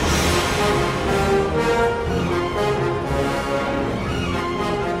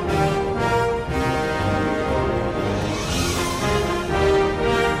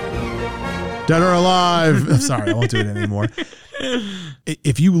Dead or alive. I'm sorry, I won't do it anymore.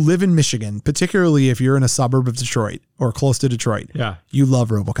 If you live in Michigan, particularly if you're in a suburb of Detroit or close to Detroit, you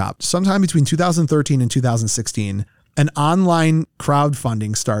love RoboCop. Sometime between 2013 and 2016, an online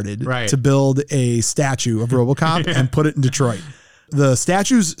crowdfunding started to build a statue of RoboCop and put it in Detroit. The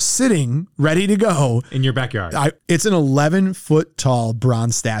statue's sitting, ready to go. In your backyard. It's an 11-foot tall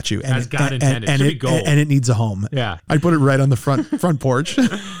bronze statue. And As God intended. It should be gold. And it needs a home. Yeah. I'd put it right on the front porch.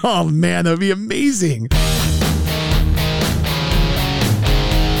 Oh, man, that would be amazing.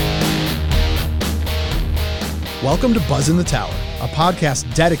 Welcome to Buzz in the Tower, a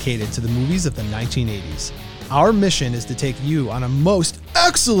podcast dedicated to the movies of the 1980s. Our mission is to take you on a most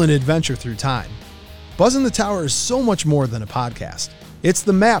excellent adventure through time. Buzz in the Tower is so much more than a podcast. It's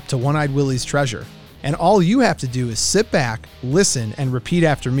the map to One-Eyed Willie's treasure. And all you have to do is sit back, listen, and repeat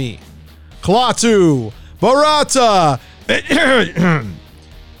after me. Klaatu! Barata!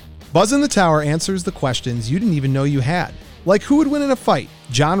 Buzz in the Tower answers the questions you didn't even know you had. Like who would win in a fight,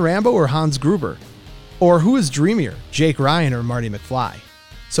 John Rambo or Hans Gruber? Or who is dreamier, Jake Ryan or Marty McFly?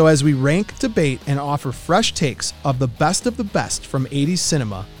 So as we rank, debate, and offer fresh takes of the best from 80s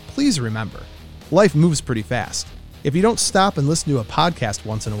cinema, please remember, life moves pretty fast. If you don't stop and listen to a podcast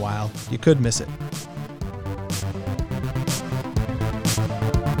once in a while, you could miss it.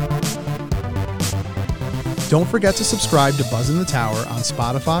 Don't forget to subscribe to Buzz in the Tower on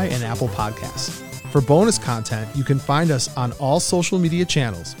Spotify and Apple Podcasts. For bonus content, you can find us on all social media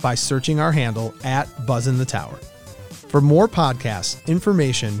channels by searching our handle @BuzzInTheTower. For more podcasts,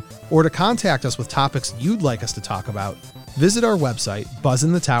 information, or to contact us with topics you'd like us to talk about, visit our website,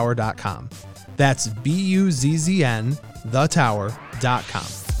 buzzinthetower.com. That's BUZZN, thetower.com.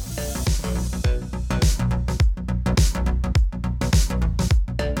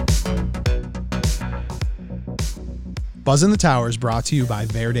 Buzz in the Tower is brought to you by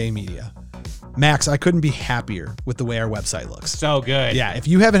Verde Media. Max, I couldn't be happier with the way our website looks. So good. Yeah, if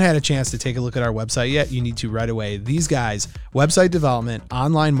you haven't had a chance to take a look at our website yet, you need to right away. These guys, website development,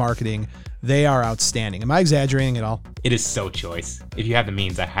 online marketing, they are outstanding. Am I exaggerating at all? It is so choice. If you have the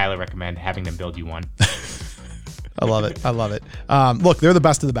means, I highly recommend having them build you one. I love it. I love it. Look, they're the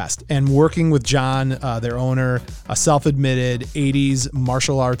best of the best. And working with John, their owner, a self-admitted 80s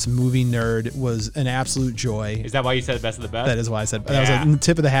martial arts movie nerd, was an absolute joy. Is that why you said the best of the best? That is why I said that. Was a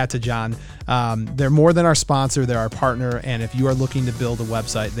tip of the hat to John. They're more than our sponsor. They're our partner. And if you are looking to build a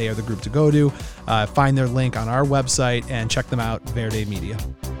website, they are the group to go to. Find their link on our website and check them out, Verde Media.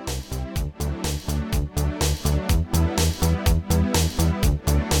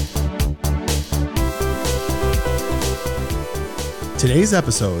 Today's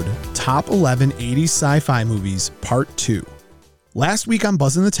episode, Top 11 80s Sci-Fi Movies, Part 2. Last week on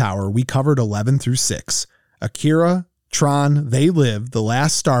Buzz in the Tower, we covered 11 through 6. Akira, Tron, They Live, The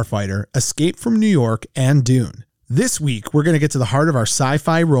Last Starfighter, Escape from New York, and Dune. This week, we're going to get to the heart of our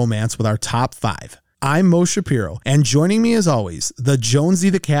sci-fi romance with our top 5. I'm Mo Shapiro, and joining me as always, the Jonesy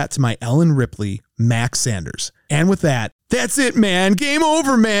the Cat to my Ellen Ripley, Max Sanders. And with that, that's it, man. Game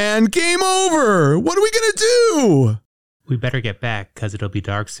over, man. Game over. What are we going to do? We better get back, because it'll be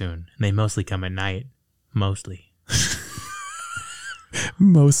dark soon, and they mostly come at night. Mostly.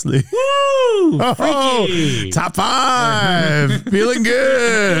 Mostly. Woo! Oh, top 5. Feeling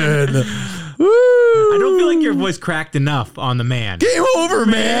good. Woo! I don't feel like your voice cracked enough on the man. Game over,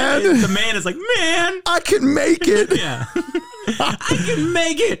 man. The man is like, man. I can make it. Yeah. I can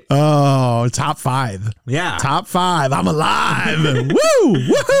make it. Oh, top 5. Yeah. Top 5. I'm alive. Woo!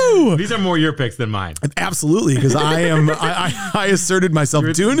 Woohoo! These are more your picks than mine. Absolutely, because I asserted myself.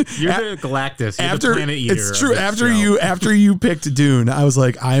 Dune. You're the Galactus. You're the planet eater. It's true. After you picked Dune, I was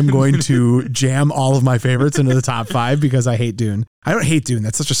like, I am going to jam all of my favorites into the top 5 because I hate Dune. I don't hate Dune.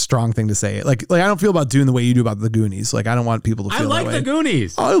 That's such a strong thing to say. Like I don't feel about Dune the way you do about the Goonies. Like I don't want people to feel that way. I like the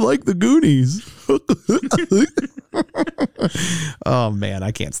Goonies. I like the Goonies. Oh man,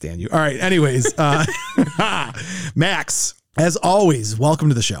 I can't stand you. All right. Anyways, Max, as always, welcome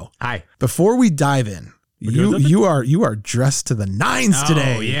to the show. Hi. Before we dive in, you are dressed to the nines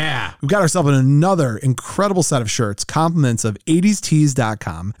today. Oh yeah. We've got ourselves another incredible set of shirts, compliments of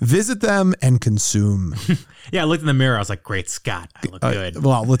 80stees.com. Visit them and consume. Yeah, I looked in the mirror. I was like, "Great Scott, I look good."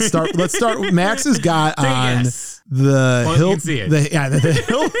 Well, let's start. Max has got on the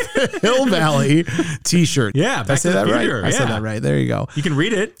Hill Valley T-shirt. Yeah, Did I say that right? Yeah. I said that right. There you go. You can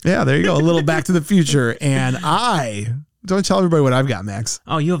read it. Yeah, there you go. A little Back to the Future, and don't tell everybody what I've got, Max.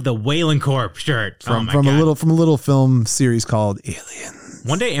 Oh, you have the Wailing Corp shirt from a little film series called Aliens.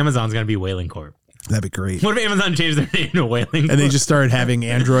 One day, Amazon's gonna be Wailing Corp. That'd be great. What if Amazon changed their name to Wailing? And they just started having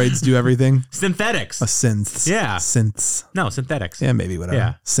androids do everything. Synthetics. Synths. Yeah. Synths. No, synthetics. Yeah, maybe whatever.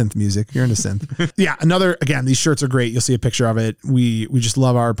 Yeah. Synth music. You're into synth. Yeah. Again, these shirts are great. You'll see a picture of it. We just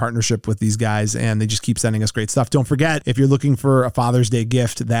love our partnership with these guys, and they just keep sending us great stuff. Don't forget, if you're looking for a Father's Day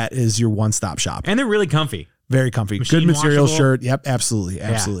gift, that is your one-stop shop. And they're really comfy. Very comfy. Machine Good material washable. shirt. Yep. Absolutely.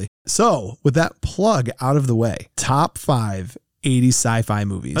 Absolutely. So with that plug out of the way, top 5 80s sci-fi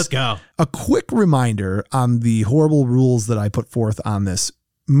movies. Let's go. A quick reminder on the horrible rules that I put forth on this.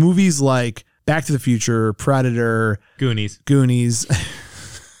 Movies like Back to the Future, Predator, Goonies. Goonies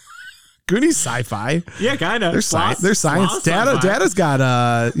sci-fi. Yeah, kind of. They're science. Data's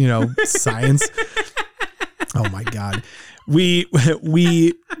got science. Oh my God. We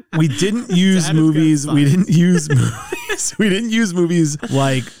didn't use movies. We didn't use movies. We didn't use movies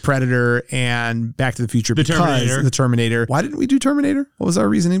like Predator and Back to the Future because Terminator. the Terminator. Why didn't we do Terminator? What was our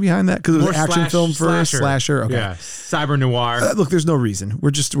reasoning behind that? Because it was an action film first, slasher. Okay. Yeah. Cyber noir. Look, there's no reason.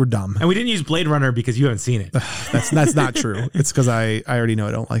 We're dumb. And we didn't use Blade Runner because you haven't seen it. That's not true. It's because I already know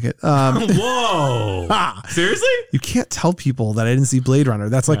I don't like it. Whoa. Seriously? You can't tell people that I didn't see Blade Runner.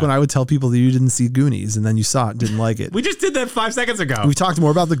 That's like when I would tell people that you didn't see Goonies and then you saw it and didn't like it. We just did that 5 seconds ago. We talked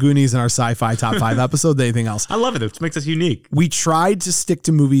more about the Goonies in our sci-fi top 5 episode than anything else. I love it. It makes us unique. We tried to stick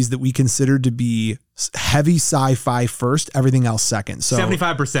to movies that we considered to be heavy sci-fi first, everything else second. So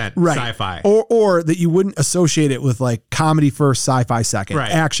 75% right. sci-fi. Or that you wouldn't associate it with like comedy first, sci-fi second,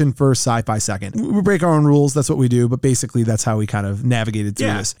 right. action first, sci-fi second. We break our own rules. That's what we do. But basically that's how we kind of navigated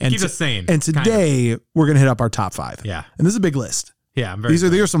through this. And keeps us sane. And today we're going to hit up our top 5. Yeah. And this is a big list. Yeah, I'm very These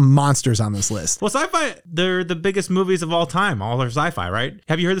are some monsters on this list. Well, sci-fi, they're the biggest movies of all time. All are sci-fi, right?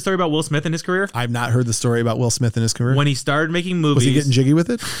 Have you heard the story about Will Smith and his career? I've not heard the story about Will Smith and his career. When he started making movies... Was he getting jiggy with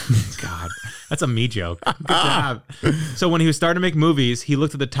it? God, that's a me joke. Good job. So when he started to make movies, he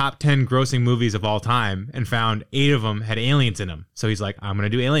looked at the top 10 grossing movies of all time and found 8 of them had aliens in them. So he's like, I'm going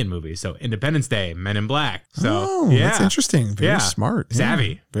to do alien movies. So Independence Day, Men in Black. So that's interesting. Very smart. Savvy.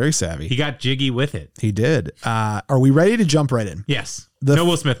 Yeah, very savvy. He got jiggy with it. He did. Are we ready to jump right in? Yes. No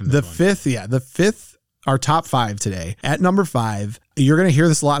Will Smith in this one. The fifth, our top 5 today. At number 5, you're going to hear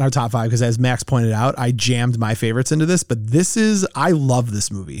this a lot in our top 5 because as Max pointed out, I jammed my favorites into this, but I love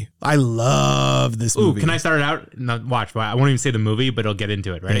this movie. I love this movie. Can I start it out? No, watch. I won't even say the movie, but I'll get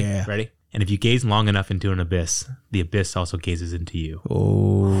into it. Ready? Yeah. Ready? And if you gaze long enough into an abyss, the abyss also gazes into you.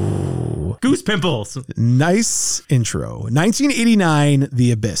 Oh. Goose pimples. Nice intro. 1989,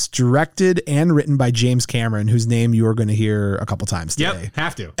 The Abyss, directed and written by James Cameron, whose name you are going to hear a couple times today. Yep,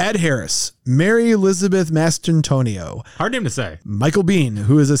 have to. Ed Harris, Mary Elizabeth Mastrantonio, Hard name to say. Michael Biehn,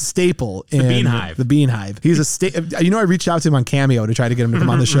 who is a staple in Beehive. The Beehive. He's a I reached out to him on Cameo to try to get him to come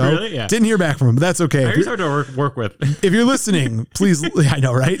on the show. Really? Yeah. Didn't hear back from him, but that's okay. He's hard to work with. If you're listening, please, I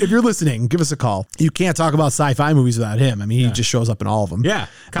know, right? If you're listening, give us a call. You can't talk about sci-fi movies without him. I mean, he just shows up in all of them. Yeah.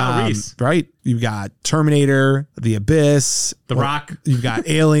 Kyle Reese. Right? You've got Terminator, The Abyss. The Rock. You've got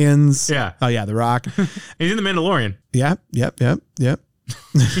Aliens. Yeah. Oh, yeah, The Rock. He's in The Mandalorian. Yep.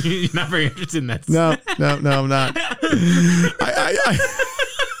 You're not very interested in that. No, I'm not.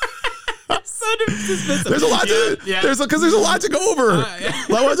 So dismissive. There's a lot there's a lot to go over. I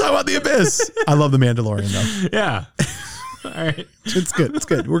want to talk about The Abyss. I love The Mandalorian though. Yeah. All right. It's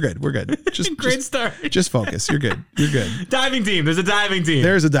good. We're good. Great start. Just focus. You're good. Diving team. There's a diving team.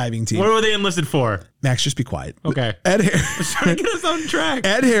 There's a diving team. What were they enlisted for? Max, just be quiet. Okay. Ed Harris. Trying to get us on track.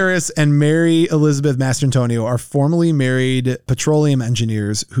 Ed Harris and Mary Elizabeth Mastrantonio are formerly married petroleum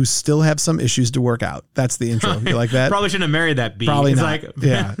engineers who still have some issues to work out. That's the intro. You like that? Probably shouldn't have married that bee. Probably not.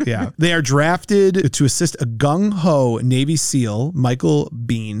 Yeah. They are drafted to assist a gung-ho Navy SEAL, Michael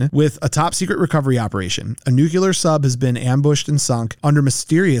Biehn, with a top secret recovery operation. A nuclear sub has been ambushed and sunk under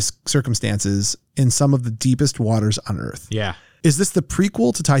mysterious circumstances in some of the deepest waters on Earth. Yeah. Is this the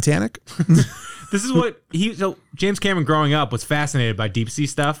prequel to Titanic? This is what so James Cameron growing up was fascinated by deep sea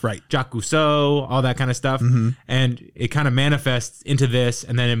stuff. Right. Jacques Cousteau, all that kind of stuff. Mm-hmm. And it kind of manifests into this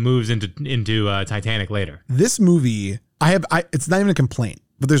and then it moves into Titanic later. This movie, it's not even a complaint,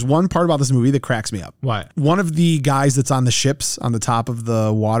 but there's one part about this movie that cracks me up. What? One of the guys that's on the ships on the top of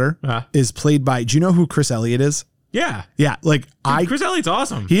the water is played by, do you know who Chris Elliott is? Yeah. Yeah. Like Chris Elliott's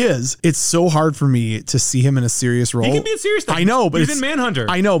awesome. He is. It's so hard for me to see him in a serious role. He can be a serious thing. I know, but he's in Manhunter.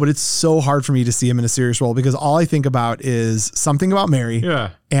 I know, but it's so hard for me to see him in a serious role because all I think about is Something About Mary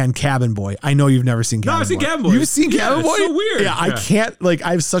and Cabin Boy. I know you've never seen Cabin Boy. No, I've seen Cabin Boy. You've seen Cabin Boy? It's so weird. Yeah, I can't,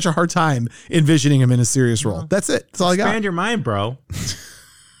 I have such a hard time envisioning him in a serious role. That's it. That's all I got. Expand your mind, bro.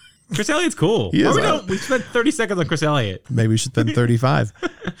 Chris Elliott's cool. He is. We spent 30 seconds on Chris Elliott. Maybe we should spend 35.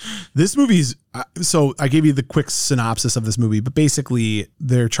 This movie's, so I gave you the quick synopsis of this movie, but basically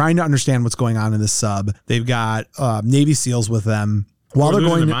they're trying to understand what's going on in this sub. They've got Navy SEALs with them. While they're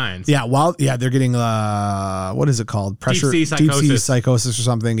going, they're getting what is it called? Deep sea psychosis or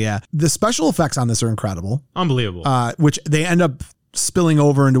something. Yeah, the special effects on this are incredible, unbelievable. Which they end up spilling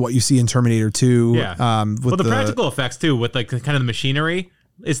over into what you see in Terminator 2. Yeah. Well, the practical effects too, with like kind of the machinery.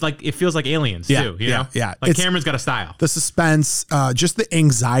 It's like, it feels like Aliens too, you know? Yeah. Like Cameron's got a style. The suspense, just the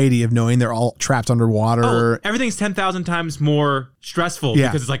anxiety of knowing they're all trapped underwater. Oh, everything's 10,000 times more stressful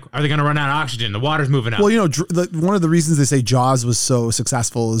because it's like, are they going to run out of oxygen? The water's moving up. Well, you know, one of the reasons they say Jaws was so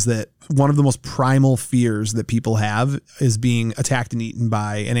successful is that one of the most primal fears that people have is being attacked and eaten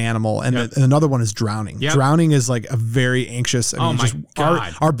by an animal. And, and another one is drowning. Yep. Drowning is like a very anxious.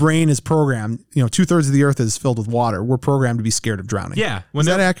 God. Our brain is programmed, 2/3 of the earth is filled with water. We're programmed to be scared of drowning. Yeah. Is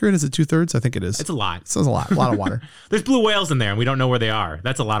that accurate? Is it 2/3? I think it is. It's a lot. It's a lot of water. There's blue whales in there and we don't know where they are.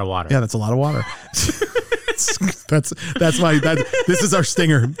 That's a lot of water. Yeah, that's a lot of water. This is our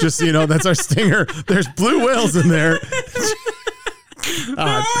stinger. Just so you know, that's our stinger. There's blue whales in there.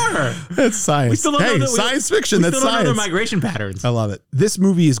 That's science. Science fiction. That's science. Their migration patterns. I love it. This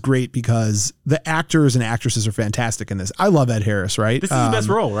movie is great because the actors and actresses are fantastic in this. I love Ed Harris, right? This is his best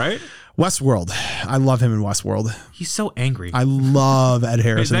role, right? Westworld. I love him in Westworld. He's so angry. I love Ed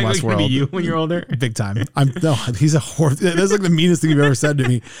Harris in Westworld. Is that going to be you when you're older? Big time. He's a horrible. That's like the meanest thing you've ever said to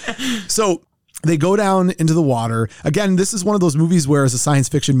me. So they go down into the water. Again, this is one of those movies where, as a science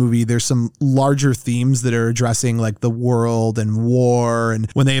fiction movie, there's some larger themes that are addressing like the world and war,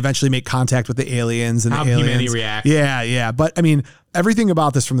 and when they eventually make contact with the aliens and how the aliens, humanity reacts. Yeah. But I mean, everything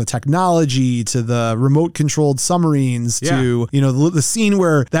about this, from the technology to the remote controlled submarines to, the scene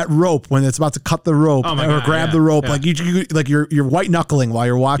where that rope, when it's about to cut the rope or grab the rope, like you're white knuckling while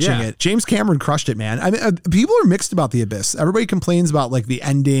you're watching it. James Cameron crushed it, man. I mean, people are mixed about The Abyss. Everybody complains about like the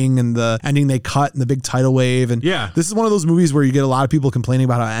ending and the ending they cut and the big tidal wave. And this is one of those movies where you get a lot of people complaining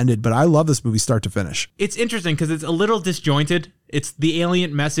about how it ended, but I love this movie start to finish. It's interesting because it's a little disjointed. It's the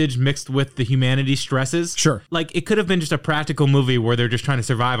alien message mixed with the humanity stresses. Sure. Like, it could have been just a practical movie where they're just trying to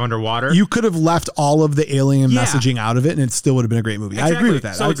survive underwater. You could have left all of the alien messaging out of it and it still would have been a great movie. Exactly. I agree with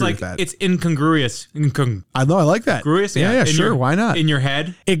that. So it's incongruous. I know, I like that. Incongruous? Yeah, sure. Why not? In your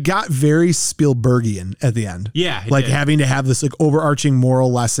head. It got very Spielbergian at the end. Yeah. Like having to have this like overarching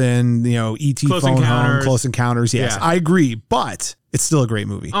moral lesson, E.T. phone home, Close Encounters. Yes, I agree. But it's still a great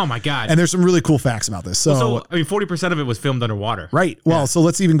movie. Oh my God. And there's some really cool facts about this. So 40% of it was filmed underwater. Right. Well, so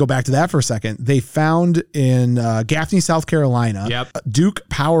let's even go back to that for a second. They found in Gaffney, South Carolina, Duke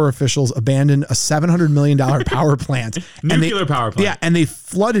power officials abandoned a $700 million power plant. Nuclear power plant. Yeah. And they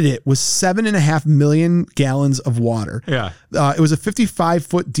flooded it with 7.5 million gallons of water. Yeah. It was a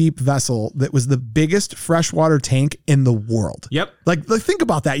 55-foot deep vessel that was the biggest freshwater tank in the world. Yep. Like think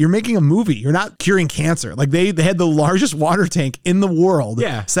about that. You're making a movie. You're not curing cancer. Like they had the largest water tank in the world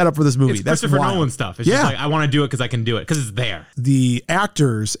set up for this movie. It's Christopher Nolan stuff. It's just like, I want to do it because I can do it because it's there. The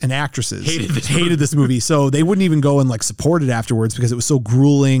actors and actresses hated this movie, so they wouldn't even go and like support it afterwards because it was so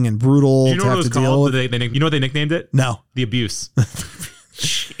grueling and brutal. Do you know what it was called? You know what they nicknamed it? No. The Abuse.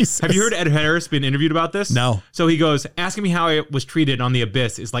 Jesus. Have you heard Ed Harris been interviewed about this? No. So he goes, asking me how I was treated on The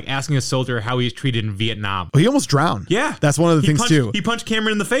Abyss is like asking a soldier how he was treated in Vietnam. Well, he almost drowned. Yeah. That's one of the things too. He punched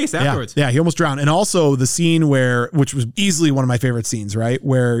Cameron in the face afterwards. Yeah, he almost drowned. And also the scene which was easily one of my favorite scenes, right?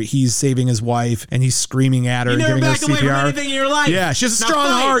 Where he's saving his wife and he's screaming at her and giving her CPR. Away from anything in your life. Yeah, she has a strong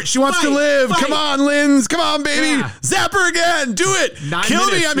heart. She wants to live. Come on, Linz. Come on, baby. Yeah. Zap her again. Do it. Kill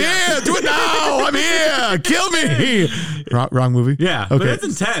me. I'm here. Do it now. I'm here. Kill me. Wrong movie? Yeah. Okay. But that's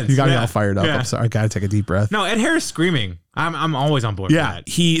intense. You got me all fired up. I'm sorry. I got to take a deep breath. No, Ed Harris screaming. I'm always on board with that.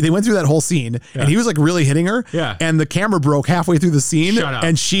 They went through that whole scene and he was like really hitting her. Yeah. And the camera broke halfway through the scene. Shut up.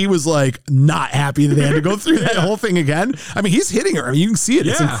 And she was like not happy that they had to go through that whole thing again. I mean, he's hitting her. I mean, you can see it.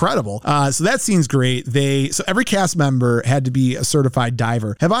 It's incredible. So that scene's great. So every cast member had to be a certified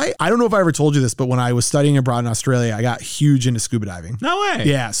diver. I don't know if I ever told you this, but when I was studying abroad in Australia, I got huge into scuba diving. No way.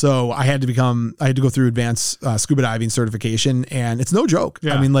 Yeah. So I had to go through advanced scuba diving certification, and it's no joke.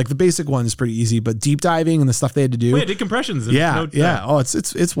 Yeah. I mean, like the basic one is pretty easy, but deep diving and the stuff they had to do. Wait, decompressions. Yeah. Oh,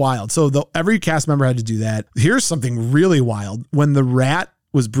 it's wild. So every cast member had to do that. Here's something really wild. When the rat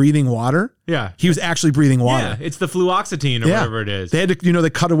was breathing water, he was actually breathing water. Yeah, it's the fluoxetine or whatever it is. They had to, they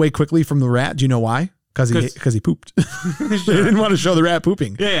cut away quickly from the rat. Do you know why? Because he pooped. They didn't want to show the rat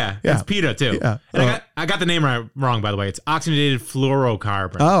pooping. Yeah. It's PETA too. Yeah. And I got the name wrong, by the way. It's oxygenated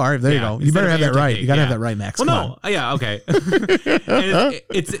fluorocarbon. Oh, all right. There you go. You better have that right. You got to have that right, Max. Well, no. Yeah, okay.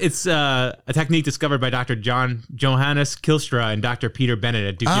 It's a technique discovered by Dr. Johannes Kilstra and Dr. Peter Bennett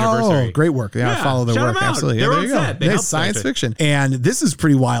at Duke University. Oh, great work. Yeah, I follow their work. Absolutely. They're there you go. Nice science fiction. And this is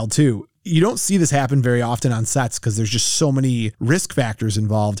pretty wild too. You don't see this happen very often on sets because there's just so many risk factors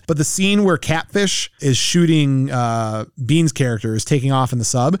involved. But the scene where Catfish is shooting Bean's character is taking off in the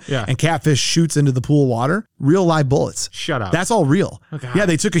sub, and Catfish shoots into the pool of water, real live bullets. Shut up. That's all real. Oh, yeah,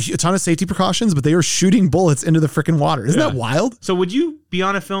 they took a ton of safety precautions, but they were shooting bullets into the freaking water. Isn't that wild? So would you be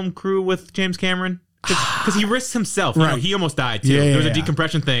on a film crew with James Cameron? Because he risked himself. Right. You know, he almost died too. There was a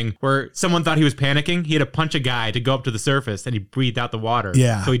decompression thing where someone thought he was panicking. He had to punch a guy to go up to the surface and he breathed out the water.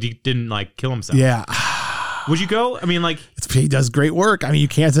 Yeah. So he didn't like kill himself. Yeah. Would you go? I mean, like... He does great work. I mean, you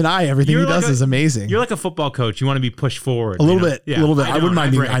can't deny everything he does is amazing. You're like a football coach. You want to be pushed forward. A little bit. Yeah, a little bit. I wouldn't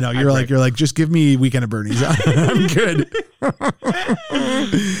mind being... I know. You're like, just give me Weekend at Bernie's. I'm good.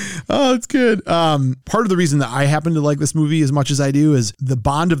 Oh, it's good. Part of the reason that I happen to like this movie as much as I do is the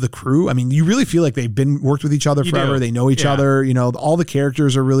bond of the crew. I mean, you really feel like they've worked with each other forever. They know each other. You know, all the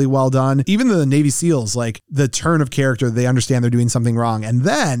characters are really well done. Even the Navy SEALs, like the turn of character, they understand they're doing something wrong. And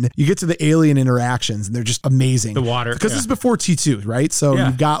then you get to the alien interactions and they're just amazing. The water. Because this is before T2, right? So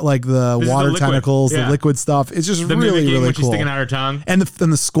you've got like the water tentacles, the liquid stuff. It's just really, really cool. She's sticking out her tongue. And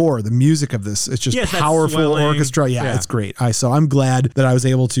the score, the music of this, it's just powerful orchestra. Yeah, it's great. So I'm glad that I was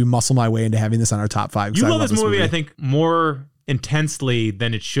able to muscle my way into having this on our top 5. You love this movie, I think, more intensely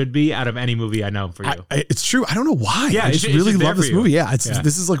than it should be out of any movie I know for you. It's true. I don't know why. Yeah, I just really love this movie. Yeah,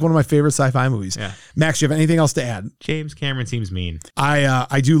 this is like one of my favorite sci-fi movies. Yeah. Max, do you have anything else to add? James Cameron seems mean.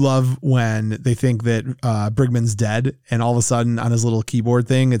 I do love when they think that Brigman's dead and all of a sudden on his little keyboard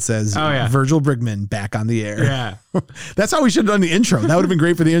thing it says Virgil Brigman back on the air. Yeah. That's how we should have done the intro. That would have been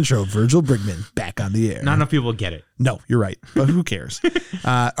great for the intro. Virgil Brigman back on the air. Not enough people get it. No, you're right. But who cares?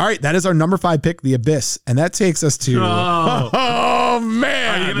 All right, that is our number 5 pick, The Abyss. And that takes us to... Oh,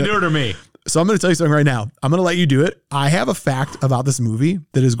 man. Are you going to do it or me? So I'm going to tell you something right now. I'm going to let you do it. I have a fact about this movie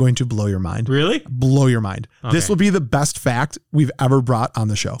that is going to blow your mind. Really? Blow your mind. Okay. This will be the best fact we've ever brought on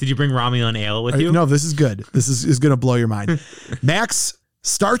the show. Did you bring Romulan ale with you? No, this is good. This is going to blow your mind. Max,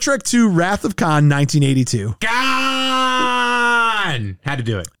 Star Trek II Wrath of Khan, 1982. Khan! Had to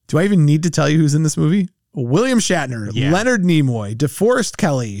do it. Do I even need to tell you who's in this movie? William Shatner, Leonard Nimoy, DeForest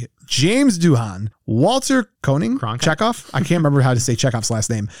Kelley, James Doohan, Walter Koenig, Chekhov. I can't remember how to say Chekhov's last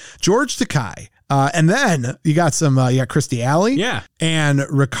name. George Takei. And then you got Kirstie Alley, and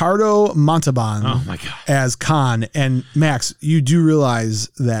Ricardo Montalban, oh my God, as Khan. And Max, you do realize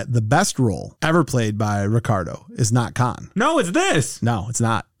that the best role ever played by Ricardo is not Khan. No, it's this. No, it's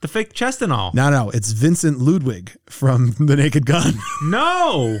not. The fake chest and all. No, it's Vincent Ludwig from The Naked Gun.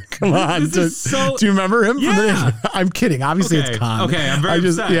 No, come on. Do you remember him? Yeah. From The I'm kidding. Obviously, it's Khan. Okay, I'm very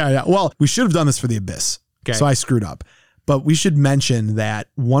upset. Yeah. Well, we should have done this for The Abyss. Okay. So I screwed up. But we should mention that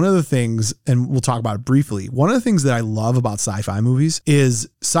one of the things, and we'll talk about it briefly, one of the things that I love about sci-fi movies is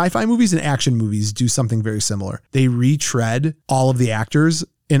sci-fi movies and action movies do something very similar. They retread all of the actors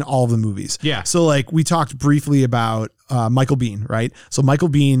in all of the movies. Yeah. So like we talked briefly about Michael Biehn, right? So Michael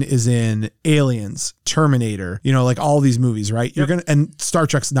Biehn is in Aliens, Terminator, like all these movies, right? You're and Star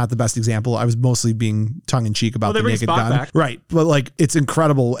Trek's not the best example. I was mostly being tongue in cheek about The Naked Gun. Back. Right. But like it's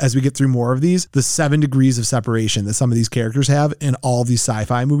incredible as we get through more of these, the 7 degrees of separation that some of these characters have in all these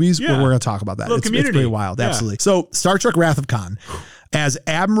sci-fi movies. We're going to talk about that. It's pretty wild. Yeah. Absolutely. So Star Trek Wrath of Khan. As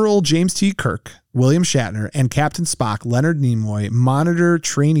Admiral James T. Kirk, William Shatner, and Captain Spock, Leonard Nimoy, monitor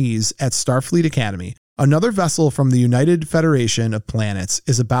trainees at Starfleet Academy, another vessel from the United Federation of Planets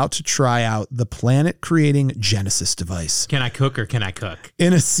is about to try out the planet-creating Genesis device. Can I cook or can I cook?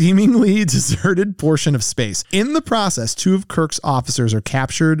 In a seemingly deserted portion of space. In the process, 2 of Kirk's officers are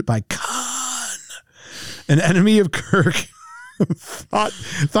captured by Khan, an enemy of Kirk.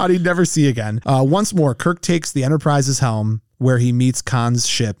 thought he'd never see again. Once more, Kirk takes the Enterprise's helm, where he meets Khan's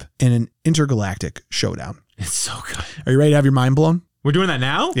ship in an intergalactic showdown. It's so good. Are you ready to have your mind blown? We're doing that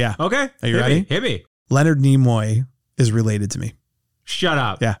now? Yeah. Okay. Are you ready? Hit me. Leonard Nimoy is related to me. Shut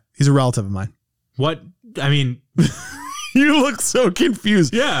up. Yeah. He's a relative of mine. What? I mean... You look so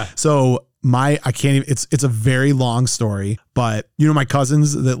confused. Yeah. So I can't even, it's a very long story, but my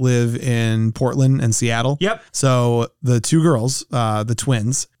cousins that live in Portland and Seattle. Yep. So the 2 girls, the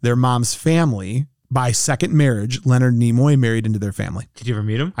twins, their mom's family by second marriage, Leonard Nimoy married into their family. Did you ever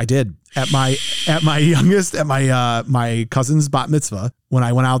meet him? I did at my my cousin's bat mitzvah. When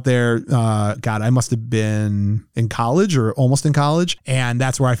I went out there, God, I must have been in college or almost in college. And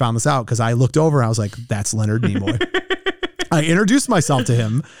that's where I found this out because I looked over and I was like, that's Leonard Nimoy. I introduced myself to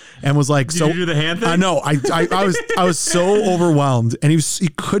him and was like, Did you do the hand thing? No, I was so overwhelmed, and he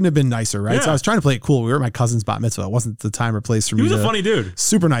couldn't have been nicer, right? Yeah. So I was trying to play it cool. We were at my cousin's bat mitzvah. It wasn't the time or place for me. He was a funny dude.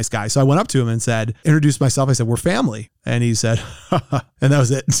 Super nice guy. So I went up to him and introduced myself. I said, we're family. And he said, and that was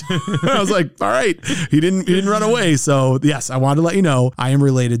it. I was like, all right. He didn't run away. So yes, I wanted to let you know I am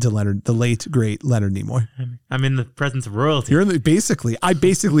related to Leonard, the late, great Leonard Nimoy. I'm in the presence of royalty. I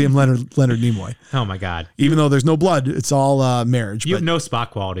basically am Leonard Nimoy. Oh my God. Even though there's no blood, it's all marriage. You have no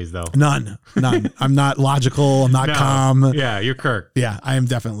Spock qualities though. None. I'm not logical. I'm not calm. Yeah, you're Kirk. Yeah, I am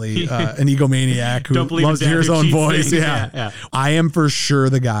definitely an egomaniac who Don't believe loves to in hear his dad who own cheats voice. things. Yeah. Yeah. I am for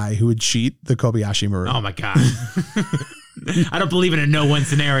sure the guy who would cheat the Kobayashi Maru. Oh my God. I don't believe in a no-win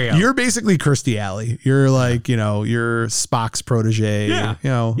scenario. You're basically Kirstie Alley. You're like, you're Spock's protege. Yeah. You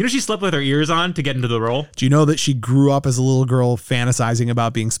know, she slept with her ears on to get into the role. do you know that she grew up as a little girl fantasizing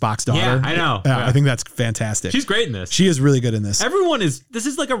about being Spock's daughter? Yeah, I know. Yeah, Yeah. I think that's fantastic. She's great in this. She is really good in this. This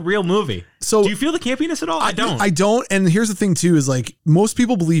is like a real movie. So do you feel the campiness at all? I don't. I don't. And here's the thing too, is like most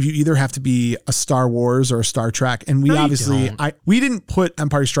people believe you either have to be a Star Wars or a Star Trek. And we No, you obviously, don't. we didn't put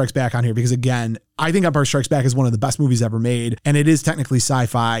Empire Strikes Back on here because again, I think Empire Strikes Back is one of the best movies ever made. And it is technically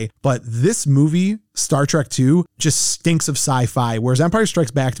sci-fi, but this movie, Star Trek 2, just stinks of sci-fi. Whereas Empire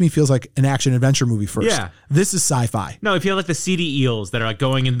Strikes Back to me feels like an action adventure movie first. Yeah. This is sci-fi. No, if you have like the CD eels that are like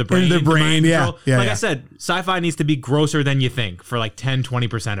going in the brain. In the into brain, mind yeah. control. Yeah, like yeah. I said, sci-fi needs to be grosser than you think for like 10,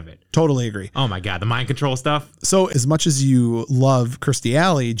 20% of it. Totally agree. Oh my God, the mind control stuff? So as much as you love Kirstie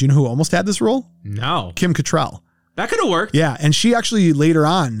Alley, do you know who almost had this role? No. Kim Cattrall. That could have worked. Yeah, and she actually later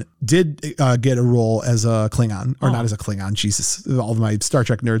on did get a role as a Klingon, or not as a Klingon. Jesus, all of my Star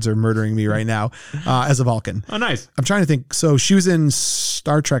Trek nerds are murdering me right now. As a Vulcan. Oh, nice. I'm trying to think. So she was in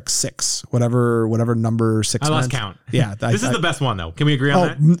Star Trek 6, whatever number 6. I lost count. Yeah, This is the best one though. Can we agree on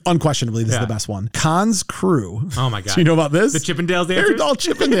that? Unquestionably, this is the best one. Khan's crew. Oh my God. Do you know about this? The Chippendales dancers? They're all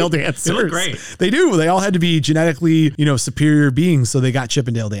Chippendale dancers. They look great. They do. They all had to be genetically, superior beings, so they got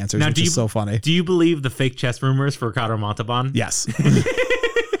Chippendale dancers, which is so funny. Do you believe the fake chess rumors for Ricardo Montalban? Yes.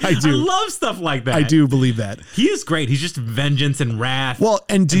 I do. I love stuff like that. I do believe that. He is great. He's just vengeance and wrath. Well,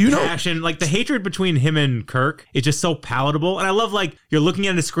 and do you know passion? Like the hatred between him and Kirk is just so palatable. And I love like you're looking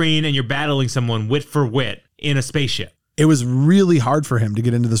at a screen and you're battling someone wit for wit in a spaceship. it was really hard for him to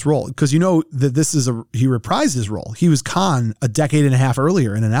get into this role because that he reprised his role. He was Khan a decade and a half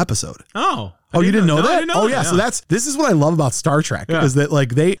earlier in an episode. You didn't know that? I didn't know that. So this is what I love about Star Trek is that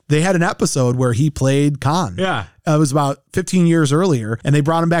like they had an episode where he played Khan. Yeah. It was about 15 years earlier and they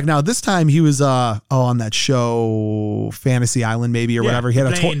brought him back. Now this time he was on that show Fantasy Island maybe or whatever. He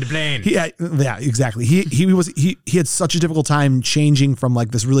had Blaine. Yeah, exactly. He had such a difficult time changing from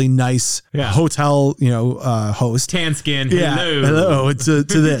like this really nice hotel, host. Tan skin. Yeah. Hello to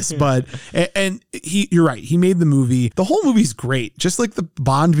this. But and you're right. He made the movie. The whole movie's great. Just like the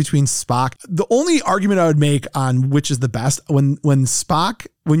bond between Spock. The only argument I would make on which is the best when Spock,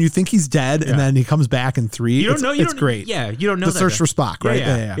 when you think he's dead and then he comes back in 3, it's great. Yeah, you don't know the search for Spock, right?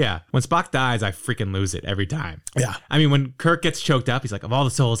 Yeah. When Spock dies, I freaking lose it every time. Yeah. I mean, when Kirk gets choked up, he's like, of all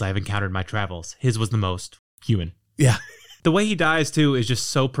the souls I have encountered in my travels, his was the most human. Yeah. The way he dies, too, is just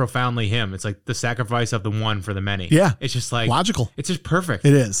so profoundly him. It's like the sacrifice of the one for the many. Yeah. It's just like... logical. It's just perfect.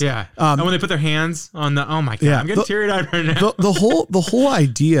 It is. Yeah. And when they put their hands on the... Oh, my God. I'm getting teary-eyed right now. The whole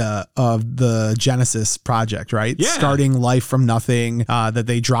idea of the Genesis project, right? Yeah. Starting life from nothing, that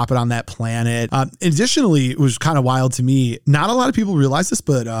they drop it on that planet. Additionally, it was kind of wild to me. Not a lot of people realize this,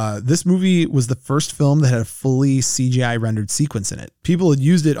 but this movie was the first film that had a fully CGI rendered sequence in it. People had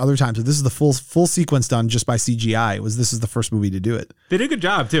used it other times, but this is the full sequence done just by CGI. This is the first movie to do it. They did a good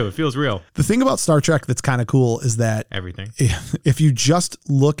job, too. It feels real. The thing about Star Trek that's kind of cool is that everything. If you just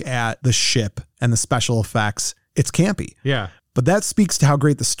look at the ship and the special effects, it's campy. Yeah. But that speaks to how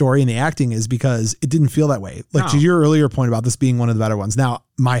great the story and the acting is because it didn't feel that way. Like to your earlier point about this being one of the better ones. Now,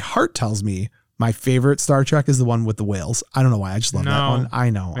 my heart tells me my favorite Star Trek is the one with the whales. I don't know why. I just love that one.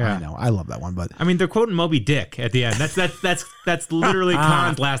 I know. I love that one. But I mean, they're quoting Moby Dick at the end. That's literally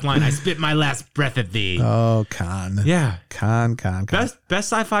Khan's last line. I spit my last breath at thee. Oh, Khan. Yeah. Khan. Best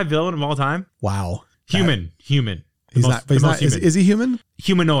sci-fi villain of all time. Wow. Human. He's not. Is he human?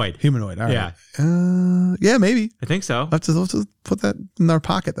 humanoid. Humanoid. All right. Yeah. Yeah, maybe. I think so. Let's put that in our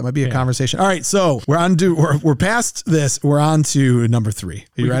pocket. That might be a conversation. All right, so we're past this. We're on to number 3.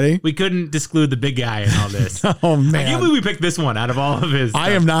 Are you ready? We couldn't disclude the big guy in all this. Oh man, I can't believe we picked this one out of all of his.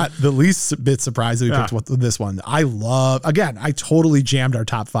 I am not the least bit surprised that we picked this one. I totally jammed our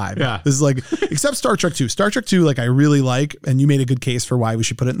top 5. Yeah. This is like, except Star Trek 2. Star Trek 2, like I really like, and you made a good case for why we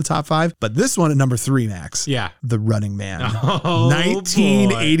should put it in the top 5. But this one at number 3, Max. Yeah. The Running Man. Oh,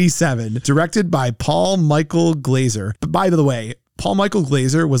 1987, directed by Paul Michael Glaser. But by the way, Paul Michael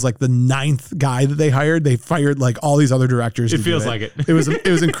Glaser was like the 9th guy that they hired. They fired like all these other directors. It feels like it. It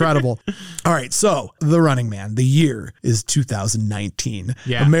was incredible. All right. So The Running Man, the year is 2019.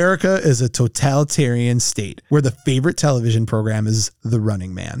 Yeah. America is a totalitarian state where the favorite television program is The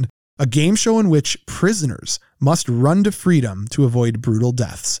Running Man, a game show in which prisoners must run to freedom to avoid brutal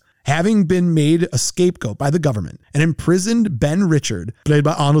deaths. Having been made a scapegoat by the government, an imprisoned Ben Richard, played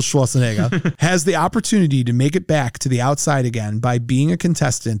by Arnold Schwarzenegger, has the opportunity to make it back to the outside again by being a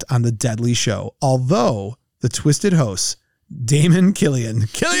contestant on the deadly show. Although the twisted host, Damon Killian,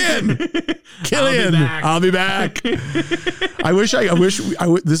 I'll be back. This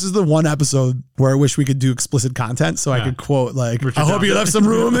is the one episode where I wish we could do explicit content so I could quote like, Richard I hope Dawson. You left some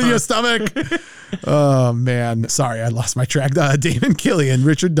room in your stomach. Oh man. Sorry, I lost my track. Damon Killian,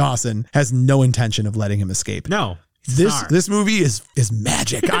 Richard Dawson, has no intention of letting him escape. No. This movie is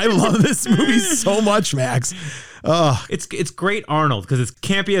magic. I love this movie so much, Max. It's great Arnold because it's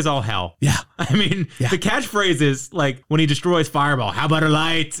campy as all hell. Yeah. I mean, the catchphrase is like when he destroys Fireball, how about a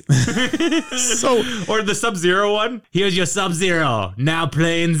light? Or the Sub-Zero one. Here's your Sub-Zero. Now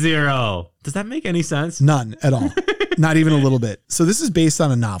Plane Zero. Does that make any sense? None at all. Not even a little bit. So this is based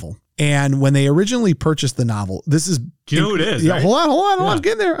on a novel. And when they originally purchased the novel, this is... Do you know who it is? Yeah, right? hold on. I'm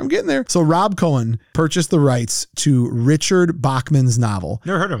getting there. So Rob Cohen purchased the rights to Richard Bachman's novel.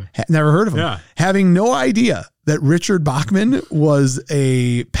 Never heard of him. Never heard of him. Yeah. Having no idea that Richard Bachman was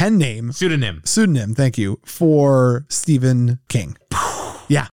a pen name. Pseudonym, thank you, for Stephen King.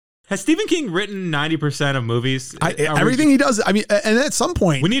 Yeah. Has Stephen King written 90% of movies? Everything he does. I mean, and at some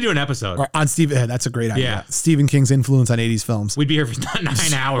point... We need to do an episode. On Stephen... That's a great idea. Yeah. Stephen King's influence on 80s films. We'd be here for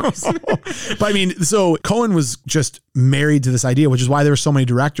 9 hours. But I mean, so Cohen was just married to this idea, which is why there were so many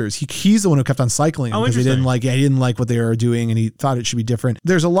directors. He's the one who kept on cycling because he didn't like what they were doing and he thought it should be different.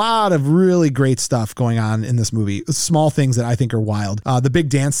 There's a lot of really great stuff going on in this movie. Small things that I think are wild. The big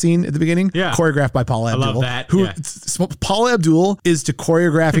dance scene at the beginning, choreographed by Paula Abdul. I love that. Paula Abdul is to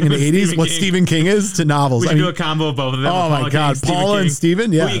choreographing in the 80s what Stephen King is to novels. We should do a combo of both of them. Oh my God. Paula and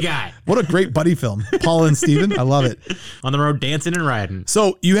Stephen. Yeah. Who you got? What a great buddy film. Paula and Stephen. I love it. On the road dancing and riding.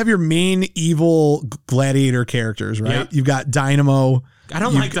 So you have your main evil gladiator characters, right? Yep. You've got Dynamo. I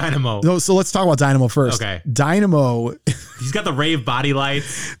don't like Dynamo. No, so let's talk about Dynamo first. Okay. Dynamo. He's got the rave body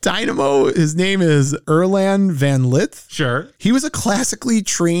lights. Dynamo, his name is Erland Van Lith. Sure. He was a classically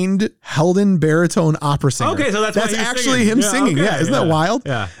trained Helden baritone opera singer. Okay, so that's actually him singing. Okay. Yeah, isn't that wild?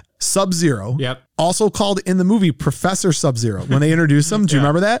 Yeah. Sub-Zero. Yep. Also called in the movie Professor Sub-Zero. When they introduced him, do you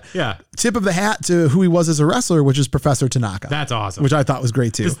remember that? Yeah. Tip of the hat to who he was as a wrestler, which is Professor Tanaka. That's awesome. Which I thought was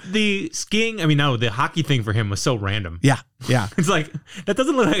great too. The skiing, the hockey thing for him was so random. Yeah. It's like, that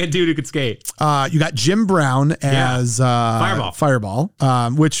doesn't look like a dude who could skate. You got Jim Brown as Fireball,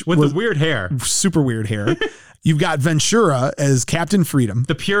 which with was the weird hair. Super weird hair. You've got Ventura as Captain Freedom.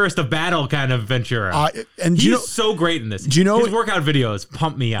 The purest of battle kind of Ventura. And he's so great in this. Do you know his workout videos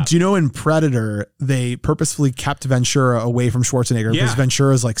pump me up? Do you know in Predator, they purposefully kept Ventura away from Schwarzenegger because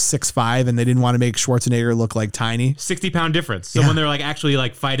Ventura's like 6'5" and they didn't want to make Schwarzenegger look like tiny. 60-pound difference. So when they're like actually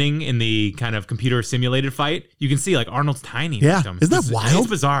like fighting in the kind of computer simulated fight, you can see like Arnold's tiny. Yeah. Isn't that wild? It's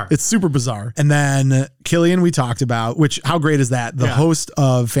bizarre. It's super bizarre. And then Killian we talked about, which how great is that? The host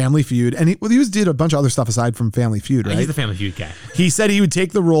of Family Feud. And he did a bunch of other stuff aside from Family Feud, right? He's the Family Feud guy. He said he would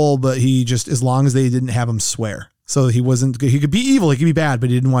take the role, but he just, as long as they didn't have him swear. So he could be evil, he could be bad, but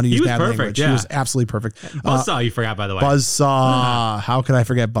he didn't want to use bad language. Yeah. He was absolutely perfect. Buzzsaw, you forgot, by the way. Buzzsaw. How could I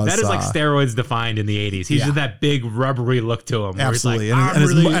forget Buzzsaw? That is like steroids defined in the 80s. He's just that big rubbery look to him. Absolutely. Like,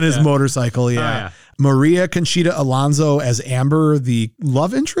 and his motorcycle, yeah. Maria Conchita Alonso as Amber, the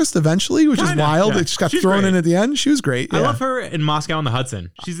love interest eventually, which is wild. It just got thrown in at the end. She was great. Yeah. I love her in Moscow on the Hudson.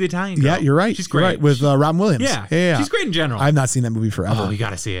 She's the Italian girl. Yeah, you're right. She's great. You're right. With Robin Williams. Yeah. She's great in general. I've not seen that movie forever. Oh, you